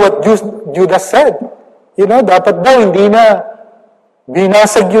 Remember what Judas said? Dapat daw hindi na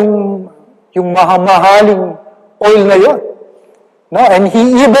binasag yung mahamahaling oil na yon. No, and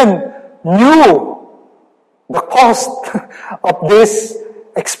he even knew the cost of this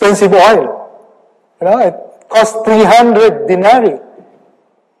expensive oil. It cost 300 denarii.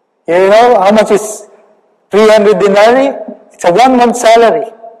 How much is 300 denarii? It's a 1 month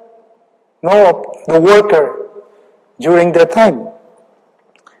salary. Of the worker during that time.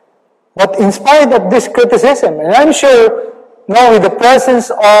 But in spite of this criticism, and I'm sure now with the presence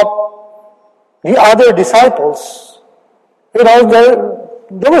of the other disciples, there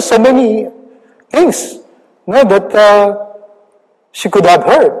were so many things that she could have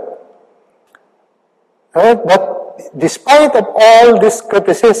heard. But despite of all this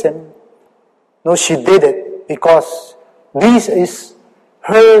criticism, she did it because this is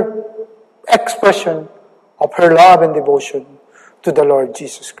her expression of her love and devotion to the Lord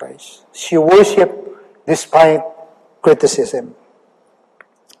Jesus Christ. She worshipped despite criticism.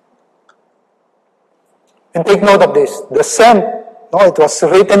 And take note of this. The scent, it was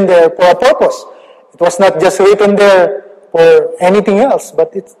written there for a purpose. It was not just written there for anything else,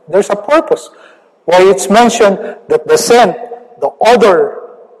 but there's a purpose. Why it's mentioned that the scent, the odor,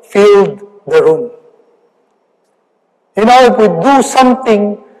 filled the room. If we do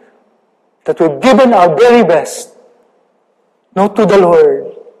something that we've given our very best, to the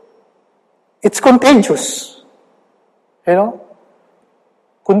Lord, it's contagious.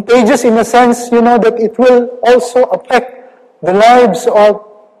 Contagious in a sense, that it will also affect the lives of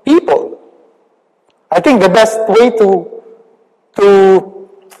people. I think the best way to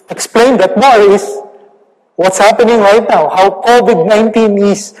explain that more is what's happening right now, how COVID-19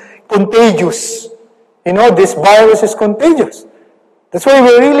 is contagious. This virus is contagious. That's why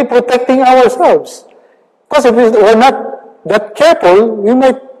we're really protecting ourselves. Because if we're not that careful, we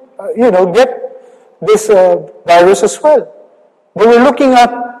might, get this virus as well. But we're looking at,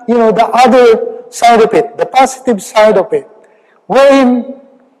 the other side of it, the positive side of it, wherein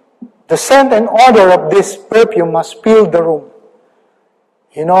the scent and odor of this perfume must fill the room.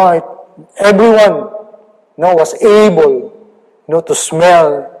 Everyone, was able, to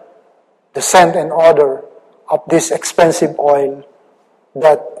smell the scent and odor of this expensive oil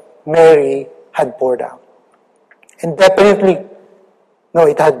that Mary had poured out. And definitely,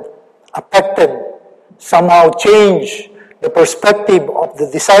 it had affected, somehow changed the perspective of the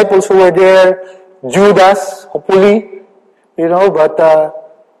disciples who were there, Judas, hopefully, but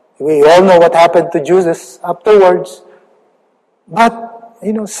we all know what happened to Judas afterwards. But,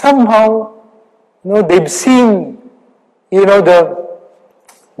 somehow, they've seen, the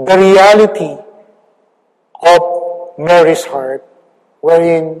reality of Mary's heart,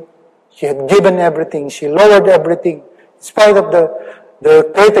 wherein she had given everything. She lowered everything. In spite of the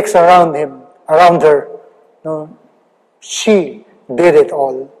critics around her. She did it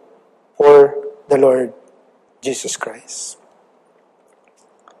all for the Lord Jesus Christ.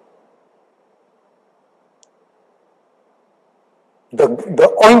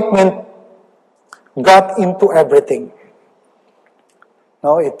 The ointment got into everything.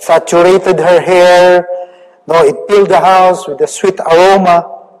 No, it saturated her hair. No, it filled the house with a sweet aroma.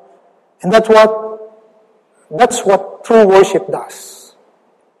 And that's what true worship does.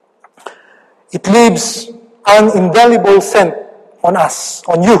 It leaves an indelible scent on us,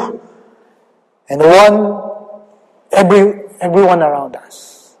 on you, and everyone around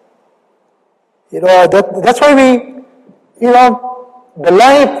us. That's why the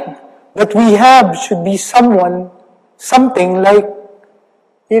life that we have should be something like,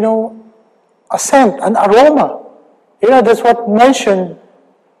 a scent, an aroma. That's what mentioned,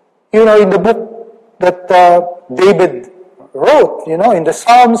 in the book that David wrote, in the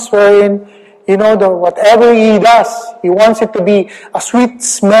Psalms, wherein, whatever he does, he wants it to be a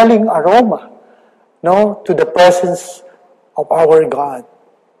sweet-smelling aroma, to the presence of our God.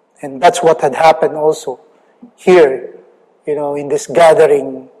 And that's what had happened also here, in this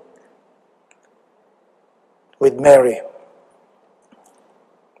gathering with Mary.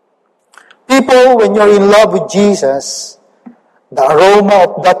 People, when you're in love with Jesus, the aroma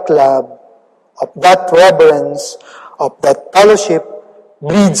of that love, of that reverence, of that fellowship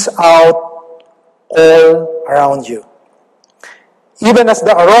bleeds out all around you. Even as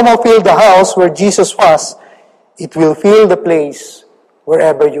the aroma filled the house where Jesus was, it will fill the place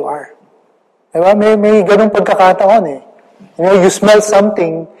wherever you are. Diba? May ganun pagkakataon eh. You smell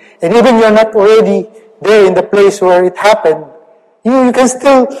something, and even you're not already there in the place where it happened, you can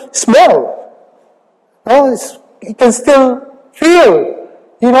still smell. You can still feel,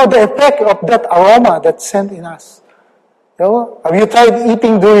 the effect of that aroma that's sent in us. Have you tried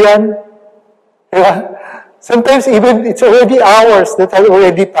eating durian? Sometimes even it's already hours that have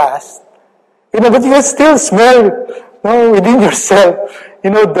already passed. But you can still smell, within yourself,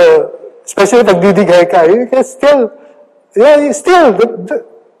 especially pag didigay ka, you can still,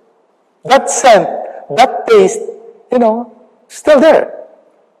 that scent, that taste, still there.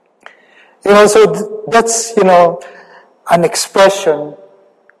 So that's, an expression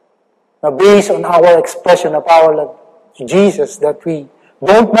based on our expression of our love to Jesus, that we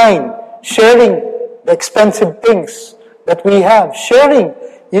don't mind sharing the expensive things that we have, sharing,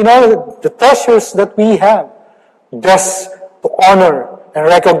 the treasures that we have, just to honor and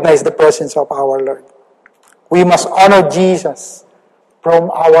recognize the presence of our Lord. We must honor Jesus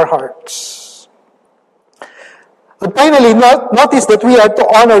from our hearts. But finally, notice that we are to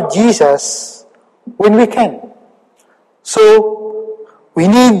honor Jesus when we can. So, we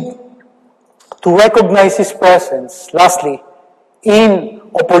need to recognize His presence, lastly, in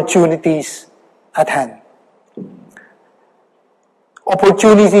opportunities at hand.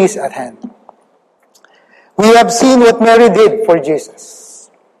 Opportunities at hand. We have seen what Mary did for Jesus.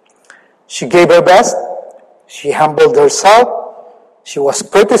 She gave her best. She humbled herself. She was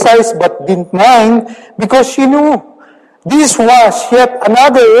criticized but didn't mind because she knew this was yet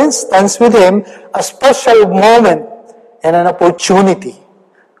another instance with Him, a special moment and an opportunity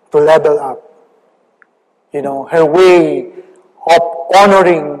to level up. Her way of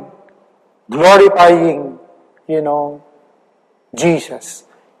honoring, glorifying, Jesus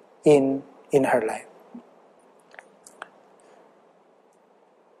in her life.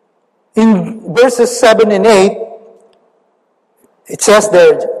 In verses 7 and 8, it says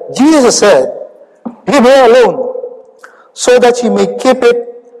there, Jesus said, "Leave her alone, so that she may keep it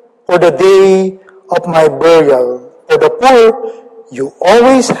for the day of my burial. For the poor you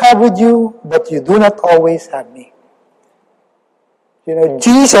always have with you, but you do not always have me."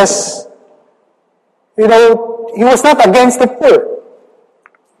 Jesus, he was not against the poor.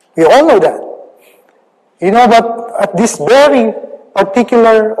 We all know that. But at this very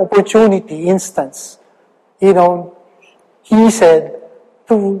particular opportunity, instance, He said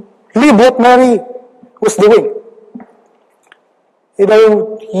to leave what Mary was doing.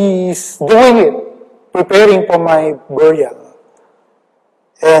 He's doing it, preparing for my burial.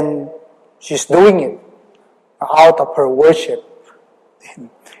 And she's doing it out of her worship.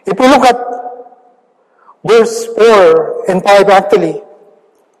 If we look at verse 4 and 5 actually,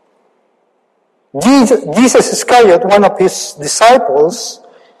 Jesus Iscariot, one of his disciples,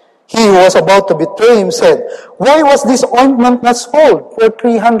 he who was about to betray him, said, "Why was this ointment not sold for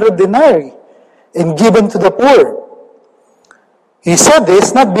 300 denarii and given to the poor?" He said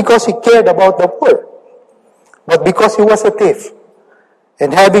this not because he cared about the poor, but because he was a thief.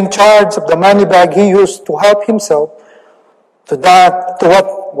 And having charge of the money bag, he used to help himself to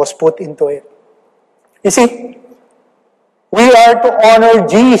what was put into it. You see, we are to honor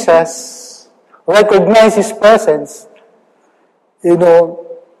Jesus, recognize His presence,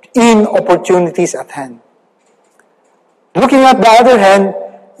 in opportunities at hand. Looking at the other hand,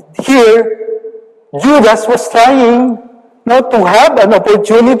 here, Judas was trying not to have an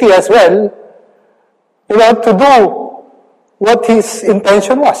opportunity as well, to do what his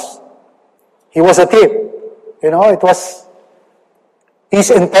intention was. He was a thief. It was his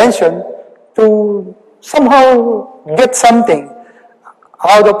intention to somehow get something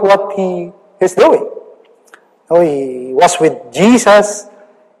out of what he is doing. He was with Jesus.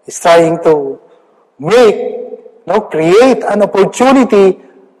 He's trying to create an opportunity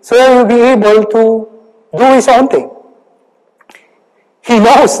so he will be able to do his own thing. He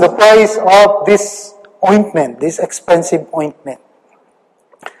knows the price of this ointment, this expensive ointment.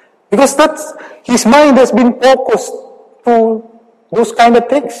 Because his mind has been focused to those kind of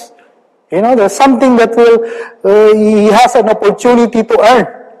things. There's something that he has an opportunity to earn.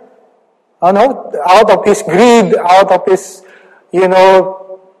 Out of his greed, out of his,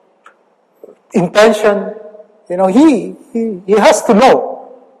 intention. He has to know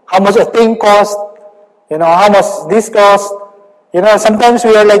how much a thing costs, how much this costs. Sometimes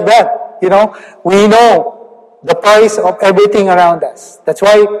we are like that. We know the price of everything around us. That's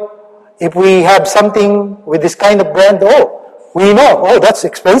why if we have something with this kind of brand, we know, that's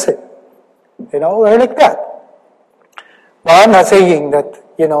expensive. We're like that. But I'm not saying that,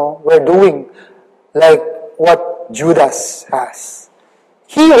 we're doing like what Judas has.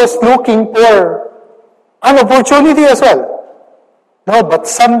 He was looking for an opportunity as well. No, but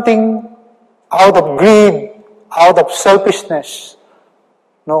something out of greed, out of selfishness.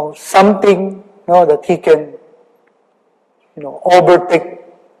 Something, that he can, overtake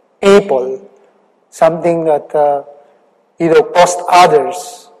people. Something that, cost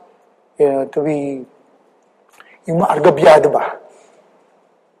others, to be, yung maargabyado ba?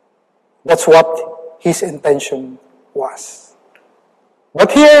 That's what his intention was.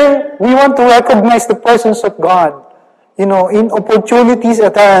 But here, we want to recognize the presence of God, in opportunities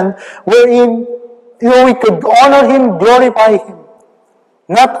at hand, wherein, we could honor Him, glorify Him.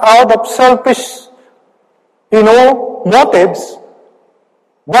 Not out of selfish, motives,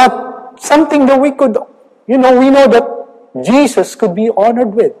 but something that we could, we know that Jesus could be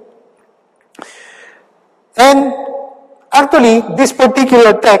honored with. And actually, this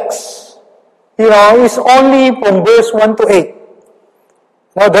particular text, is only from verse 1 to 8.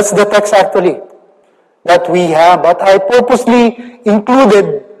 Now, that's the text actually that we have, but I purposely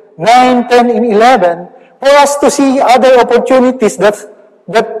included 9, 10, and 11 for us to see other opportunities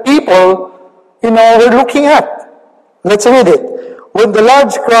that people, were looking at. Let's read it. When the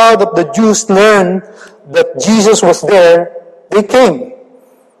large crowd of the Jews learned that Jesus was there, they came,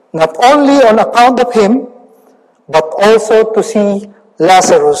 not only on account of him, but also to see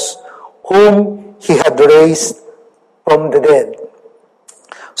Lazarus, whom he had raised from the dead.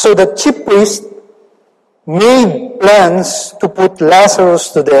 So the chief priest made plans to put Lazarus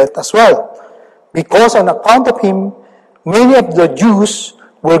to death as well, because on account of him, many of the Jews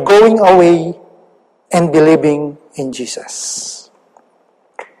were going away and believing in Jesus.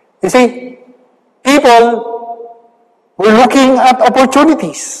 You see, people were looking at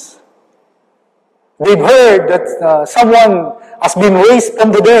opportunities. They've heard that someone has been raised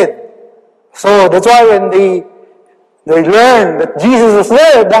from the dead. So that's why when they learned that Jesus was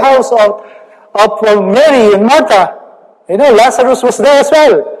there at the house of Mary and Martha, Lazarus was there as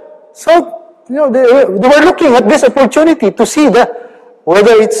well. So, they were looking at this opportunity to see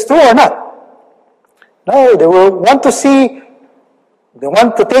whether it's true or not. No, they want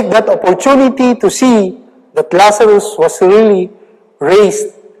to take that opportunity to see that Lazarus was really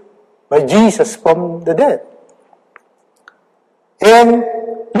raised by Jesus from the dead. And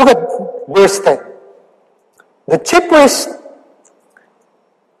look at verse 10. The chief priests,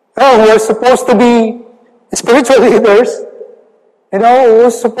 who are supposed to be spiritual leaders, who are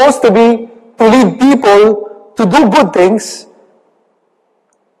supposed to lead people to do good things,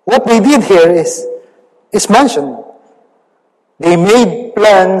 what they did here is mentioned. They made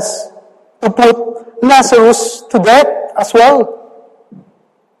plans to put Lazarus to death as well.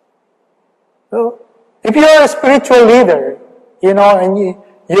 So, if you're a spiritual leader, and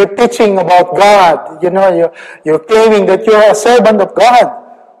you're teaching about God, you're claiming that you're a servant of God,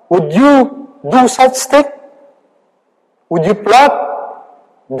 would you do such thing? Would you plot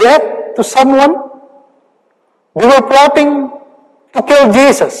death to someone? They were plotting to kill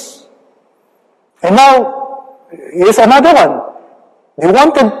Jesus. And now, here's another one. They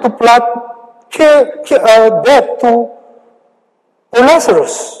wanted to plot death to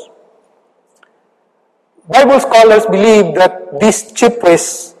Lazarus. Bible scholars believe that these chief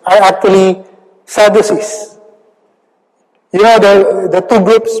priests are actually Sadducees. The two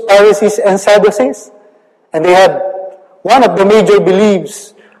groups, Pharisees and Sadducees? And they had one of the major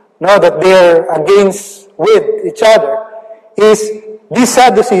beliefs no, that they're against with each other is these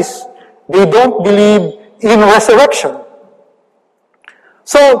Sadducees, they don't believe in resurrection.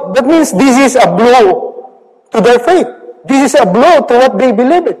 So that means this is a blow to their faith. This is a blow to what they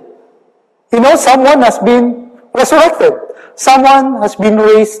believe in. You know, someone has been resurrected. Someone has been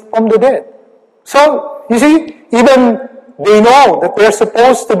raised from the dead. So, you see, even they know that they're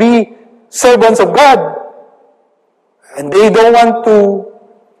supposed to be servants of God, and they don't want to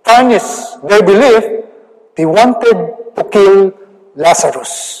tarnish their belief. They wanted to kill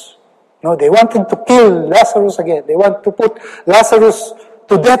Lazarus. No, they wanted to kill Lazarus again. They want to put Lazarus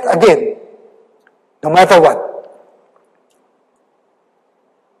to death again, no matter what.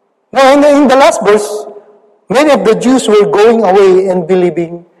 Now, in the last verse, many of the Jews were going away and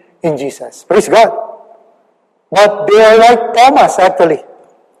believing in Jesus. Praise God. But they are like Thomas, actually.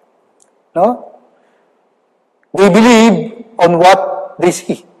 No? They believe on what they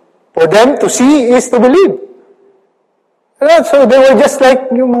see. For them, to see is to believe. So they were just like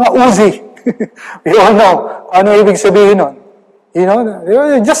yung mga Uzi. We all know ano ibig sabihin nun. You know,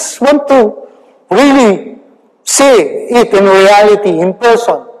 they just want to really see it in reality, in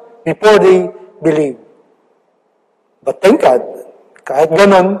person, before they believe. But thank God, kahit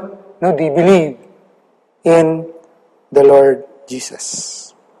ganon, no, they believe in the Lord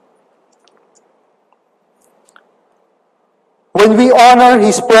Jesus. When we honor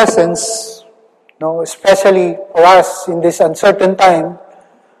His presence, no, especially for us in this uncertain time,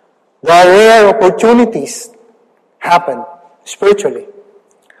 there are rare opportunities happen spiritually.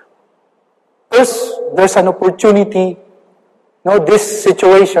 First, there's an opportunity. No, this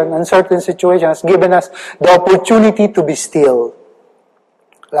situation, uncertain situation, has given us the opportunity to be still.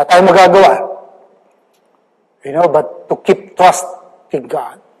 Wala tayong magagawa. You know, but to keep trusting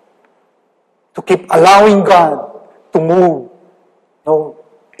God. To keep allowing God to move, no,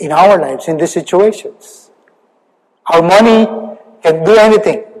 in our lives, in these situations. Our money can do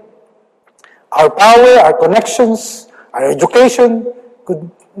anything. Our power, our connections, our education could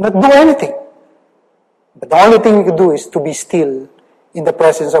not do anything. But the only thing we could do is to be still in the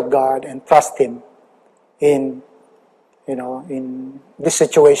presence of God and trust Him in, you know, in these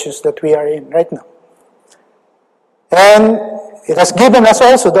situations that we are in right now. And it has given us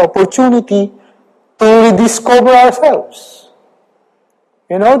also the opportunity to rediscover ourselves.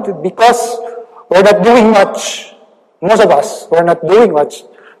 You know, because we're not doing much. Most of us, we're not doing much,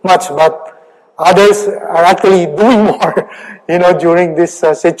 but others are actually doing more, you know, during this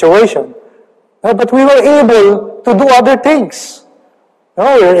situation. But we were able to do other things. We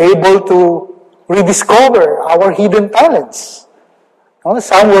were able to rediscover our hidden talents.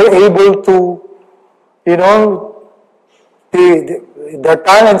 Some were able to, you know, their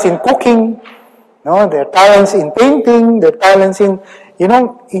talents in cooking, their talents in painting, their talents in, you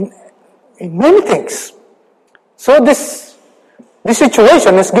know, in many things. So this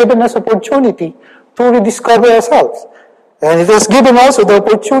situation has given us opportunity to rediscover ourselves. And it has given also the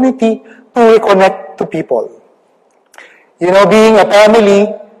opportunity to reconnect to people. You know, being a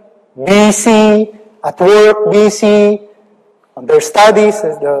family, busy, at work, busy, on their studies,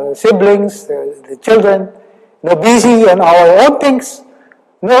 the siblings, the children, you know, busy on our own things,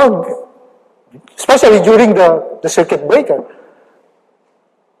 you know, especially during the circuit breaker.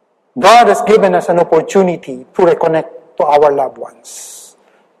 God has given us an opportunity to reconnect to our loved ones,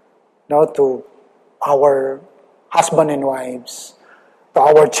 you know, to our husband and wives, to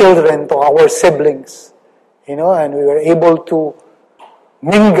our children, to our siblings, you know, and we were able to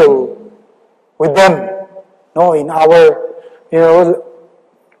mingle with them, you know, in our, you know,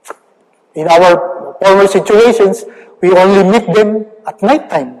 in our former situations, we only meet them at night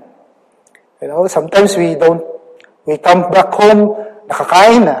time. You know, sometimes we come back home,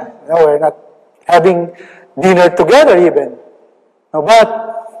 nakakain na, you know, we're not having dinner together even. No,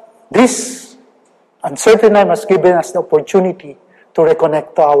 but this uncertain time has given us the opportunity to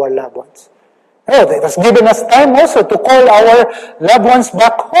reconnect to our loved ones. It has given us time also to call our loved ones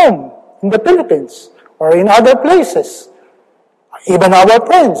back home in the Philippines or in other places. Even our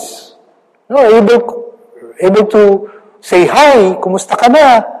friends, you know, able to say, hi, kumusta ka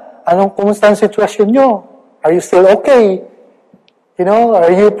na? Kumusta ang sitwasyon nyo? Are you still okay? You know,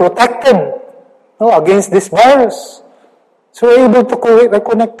 are you protected, you know, against this virus? So we're able to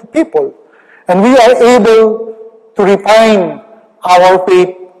reconnect to people. And we are able to refine our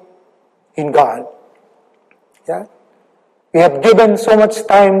faith in God. Yeah? We have given so much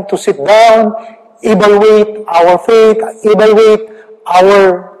time to sit down, evaluate our faith, evaluate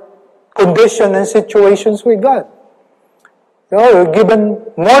our condition and situations with God. You know, we're given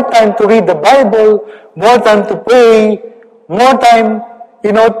more time to read the Bible, more time to pray, more time,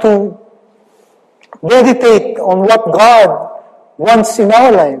 to meditate on what God wants in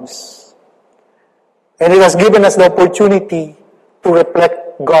our lives. And it has given us the opportunity to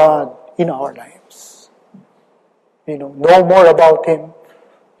reflect God in our lives. Know more about Him.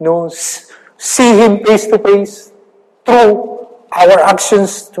 See Him face to face through our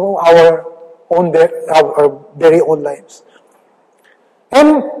actions, through our very own lives.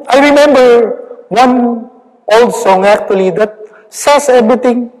 And I remember one old song actually that says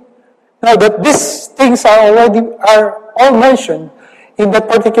everything. Now that these things are all mentioned in that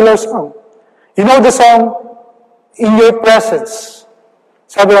particular song. You know the song, In Your Presence.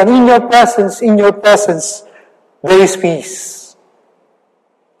 Sabi lang, in your presence, there is peace.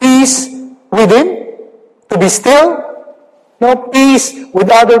 Peace within, to be still. Peace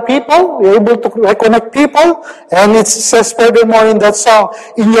with other people. You're able to reconnect people. And it says furthermore in that song,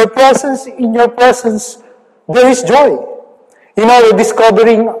 in your presence, there is joy. We're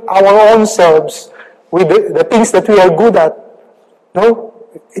discovering our own selves with the things that we are good at.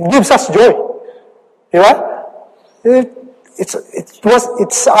 It gives us joy.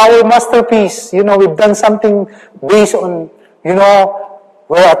 It's our masterpiece. We've done something based on,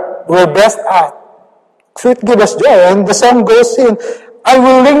 we're best at. So it gives us joy. And the song goes in, I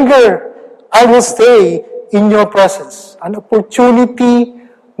will linger, I will stay in your presence. An opportunity,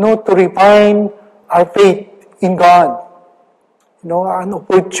 to refine our faith in God. An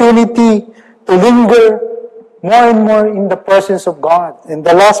opportunity to linger more and more in the presence of God. And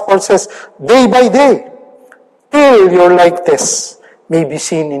the last part says, day by day, till your likeness may be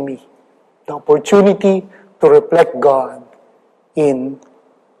seen in me. The opportunity to reflect God in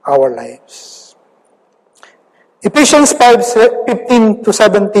our lives. Ephesians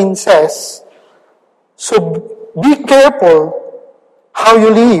 5:15-17 says, so be careful how you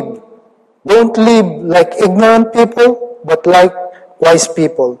live. Don't live like ignorant people, but like wise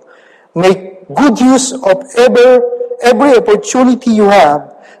people. Make good use of every opportunity you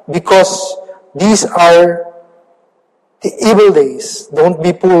have, because these are the evil days. Don't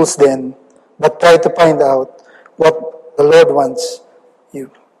be fools then, but try to find out what the Lord wants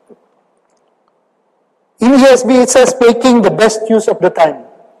you. In ESV, it says making the best use of the time.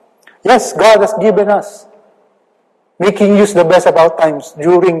 Yes, God has given us making use the best of our times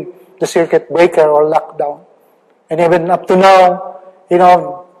during the circuit breaker or lockdown. And even up to now,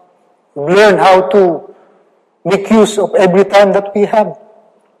 learn how to make use of every time that we have.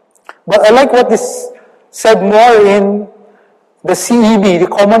 But I like what is said more in the CEV, the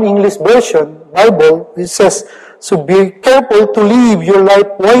Common English Version, Bible. It says, so be careful to live your life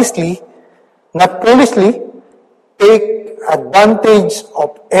wisely, not foolishly. Take advantage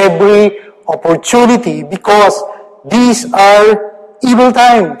of every opportunity, because these are evil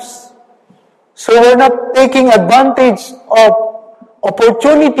times. So we're not taking advantage of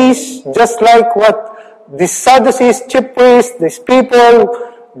opportunities just like what the Sadducees, chief priests, these people,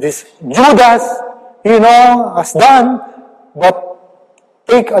 this Judas, has done, but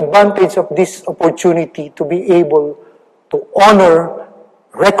take advantage of this opportunity to be able to honor,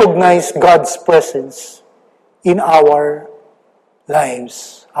 recognize God's presence in our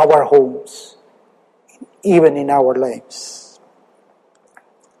lives, our homes, even in our lives.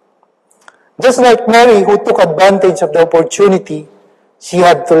 Just like Mary, who took advantage of the opportunity, she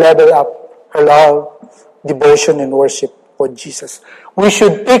had to level up her love, devotion, and worship for Jesus. We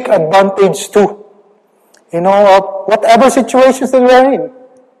should take advantage too, of whatever situations that we are in.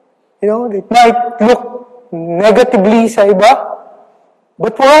 It might look negatively sa iba,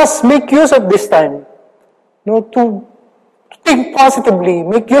 but for us, make use of this time. To think positively,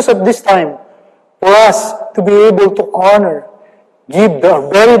 make use of this time for us to be able to honor, give the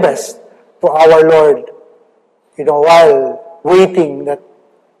very best to our Lord, while waiting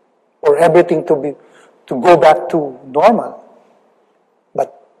for everything to go back to normal.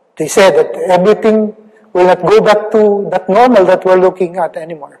 But they said that everything will not go back to that normal that we're looking at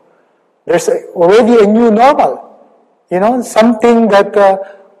anymore. There's already a new normal, something that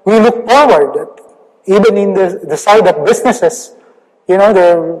we look forward. That even in the side of businesses,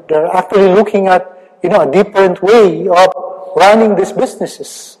 they're actually looking at a different way of running these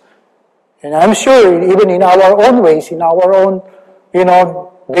businesses. And I'm sure even in our own ways, in our own,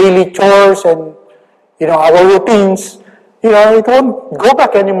 daily chores and, our routines, it won't go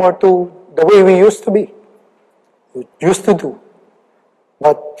back anymore to the way we used to be, we used to do.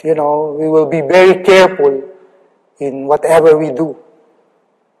 But, we will be very careful in whatever we do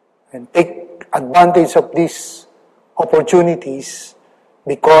and take advantage of these opportunities,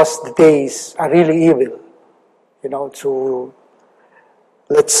 because the days are really evil. So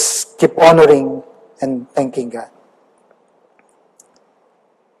let's keep honoring and thanking God.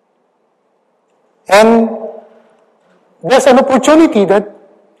 And there's an opportunity that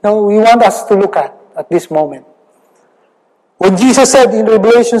we want us to look at this moment. When Jesus said in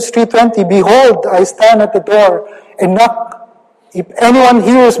Revelation 3:20, "Behold, I stand at the door and knock. If anyone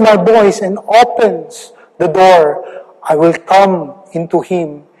hears my voice and opens the door, I will come into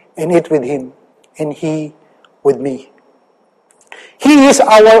him and eat with him, and he with me." He is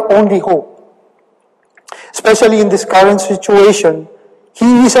our only hope. Especially in this current situation,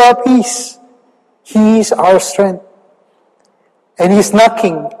 He is our peace. He is our strength. And He's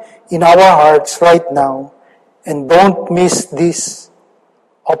knocking in our hearts right now. And don't miss this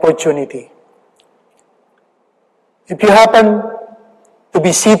opportunity. If you happen to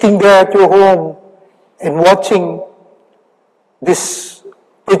be sitting there at your home and watching this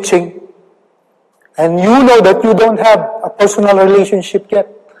preaching, and you know that you don't have a personal relationship yet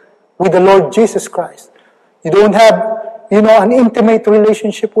with the Lord Jesus Christ, you don't have, an intimate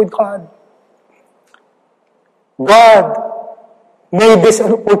relationship with God, God made this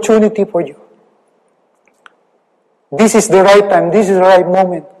an opportunity for you. This is the right time, this is the right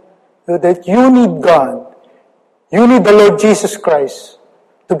moment, that you need God, you need the Lord Jesus Christ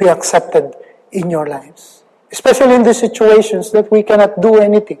to be accepted in your lives. Especially in these situations that we cannot do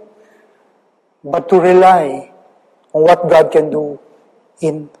anything but to rely on what God can do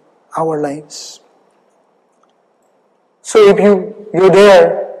in our lives. So if you're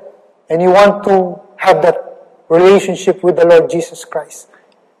there and you want to have that relationship with the Lord Jesus Christ,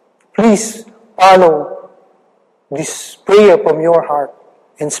 please follow this prayer from your heart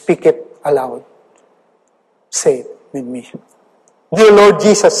and speak it aloud. Say it with me. Dear Lord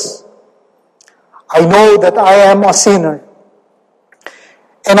Jesus, I know that I am a sinner,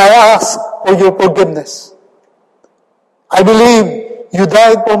 and I ask for your forgiveness. I believe you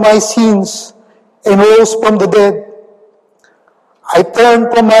died for my sins and rose from the dead. I turn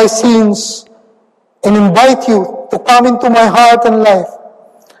from my sins and invite you to come into my heart and life.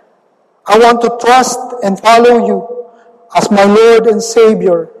 I want to trust and follow you as my Lord and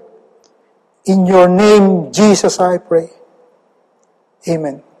Savior. In your name, Jesus, I pray.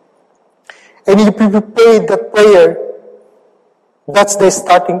 Amen. And if you prayed that prayer, that's the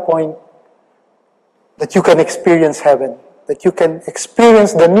starting point that you can experience heaven, that you can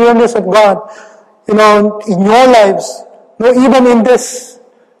experience the nearness of God, in your lives, even in this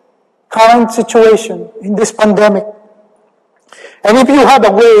current situation, in this pandemic. And if you have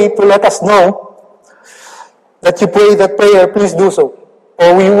a way to let us know that you pray that prayer, please do so.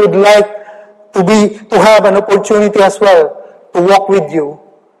 Or we would like to have an opportunity as well to walk with you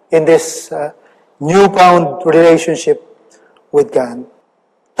in this newfound relationship with God.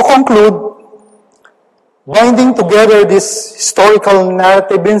 To conclude, binding together these historical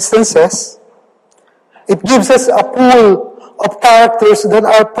narrative instances, it gives us a pool of characters that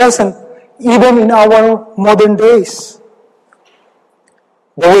are present even in our modern days.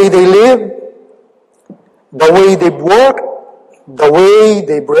 The way they live, the way they worked, the way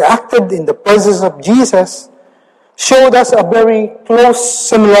they reacted in the presence of Jesus showed us a very close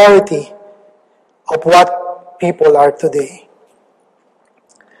similarity of what people are today.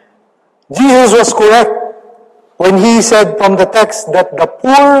 Jesus was correct when he said from the text that the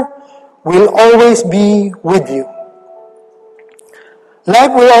poor will always be with you.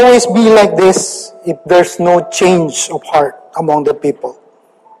 Life will always be like this if there's no change of heart among the people.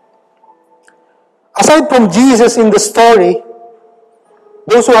 Aside from Jesus in the story,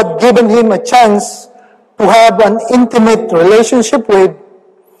 those who had given him a chance to have an intimate relationship with,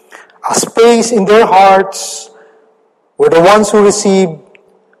 a space in their hearts, were the ones who received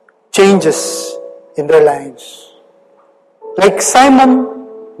changes in their lives. Like Simon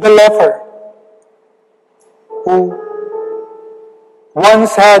the leper, who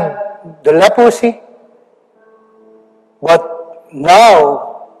once had the leprosy, but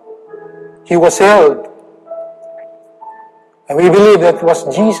now he was healed. And we believe that it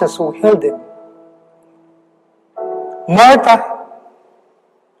was Jesus who healed him. Martha,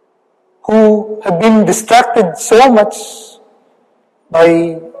 who had been distracted so much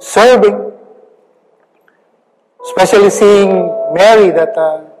by serving, especially seeing Mary that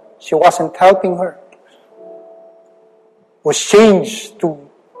she wasn't helping her, was changed to,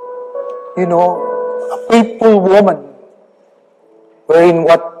 a faithful woman, wherein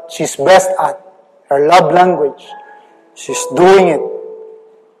what she's best at, her love language, she's doing it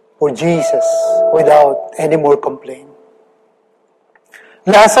for Jesus without any more complaint.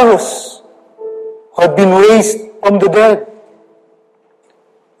 Lazarus, who had been raised from the dead,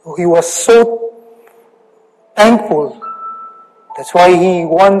 he was so thankful. That's why he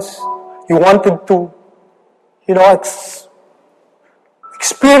wanted to,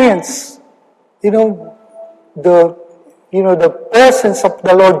 experience the presence of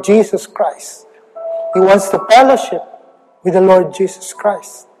the Lord Jesus Christ. He wants to fellowship with the Lord Jesus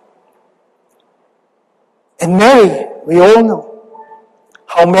Christ. And Mary, we all know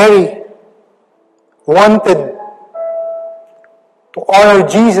how Mary wanted to honor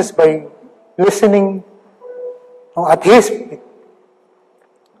Jesus by listening at His feet.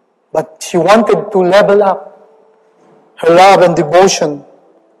 But she wanted to level up her love and devotion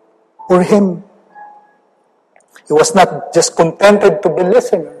for Him. He was not just contented to be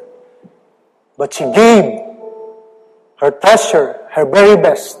listener, but she gave her treasure, her very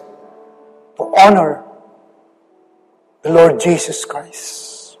best, to honor the Lord Jesus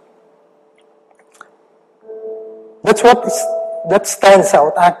Christ. That stands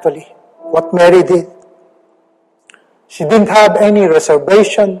out actually, what Mary did. She didn't have any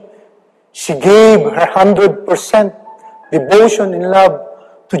reservation. She gave her 100% devotion and love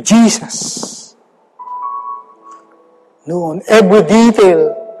to Jesus. On every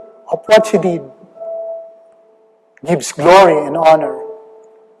detail of what she did gives glory and honor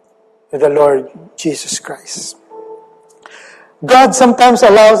to the Lord Jesus Christ. God sometimes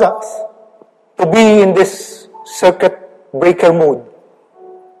allows us to be in this circuit breaker mood.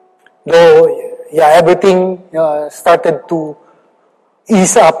 Though, everything started to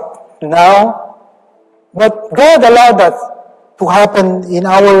ease up now, but God allowed that to happen in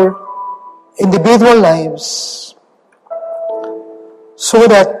our individual lives so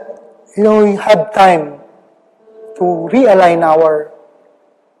that, we have time to realign our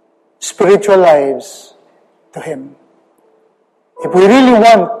spiritual lives to Him. If we really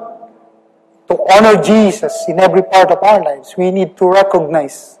want to honor Jesus in every part of our lives, we need to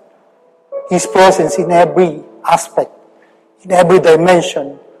recognize His presence in every aspect, in every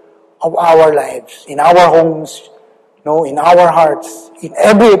dimension of our lives, in our homes, in our hearts, in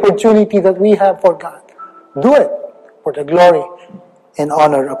every opportunity that we have for God. Do it for the glory and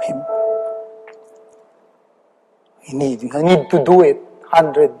honor of Him. I need to do it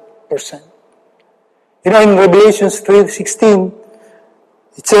 100%. In Revelation 3:16,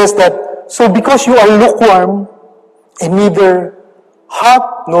 it says that, so because you are lukewarm and neither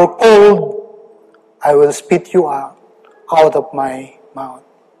hot nor cold, I will spit you out of my mouth.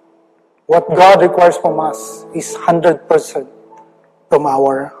 What God requires from us is 100% from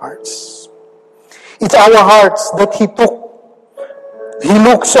our hearts. It's our hearts that He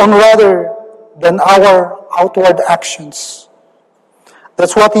looks on rather than our outward actions.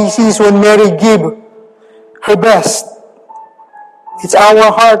 That's what He sees when Mary gave her best. It's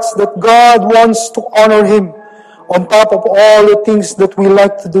our hearts that God wants to honor Him on top of all the things that we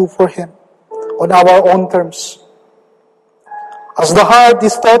like to do for Him on our own terms. As the heart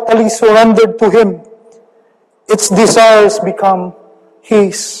is totally surrendered to Him, its desires become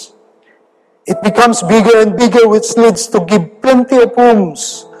His. It becomes bigger and bigger, which leads to give plenty of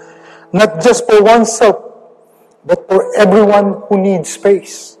rooms, not just for oneself, but for everyone who needs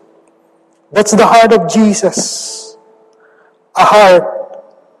space. That's the heart of Jesus, a heart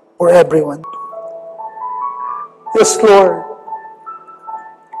for everyone. Yes, Lord,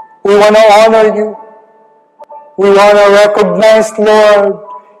 we want to honor You. We want to recognize, Lord,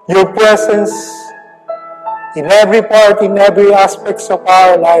 Your presence in every part, in every aspect of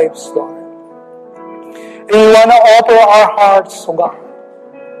our lives, Lord. And we want to offer our hearts, O God.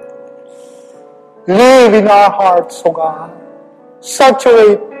 Live in our hearts, O God.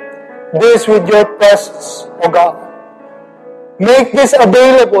 Saturate this with Your presence, O God. Make this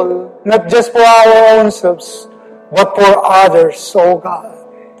available, not just for our own selves, but for others, O God.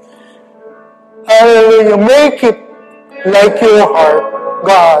 Hallelujah. Make it like Your heart,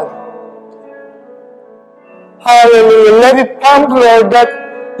 God. Hallelujah. Let it pump, Lord, that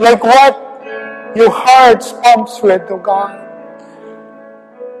like what Your heart pumps with, O God.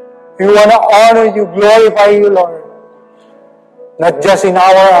 We want to honor You, glorify You, Lord. Not just in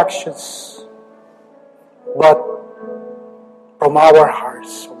our actions, but from our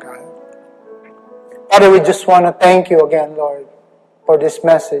hearts, O God. Father, we just want to thank You again, Lord, for this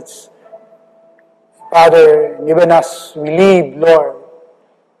message. Father, even as we leave, Lord,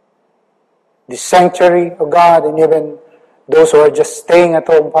 this sanctuary, O God, and even those who are just staying at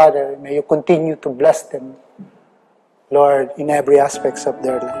home, Father, may You continue to bless them, Lord, in every aspect of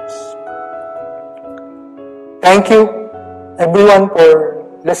their lives. Thank You, everyone, for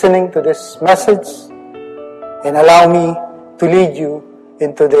listening to this message, and allow me to lead you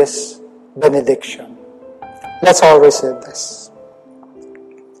into this benediction. Let's all receive this.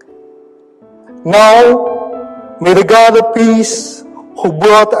 Now, may the God of peace, who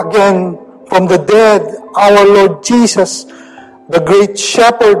brought again from the dead our Lord Jesus, the great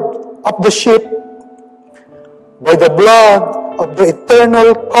shepherd of the ship, by the blood of the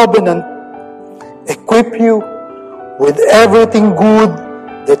eternal covenant, equip you with everything good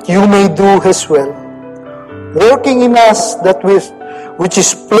that you may do His will, working in us that which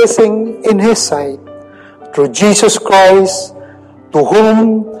is pleasing in His sight, through Jesus Christ, to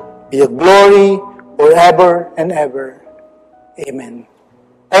whom be the glory forever and ever. Amen.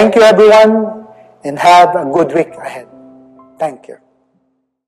 Thank you, everyone, and have a good week ahead. Thank you.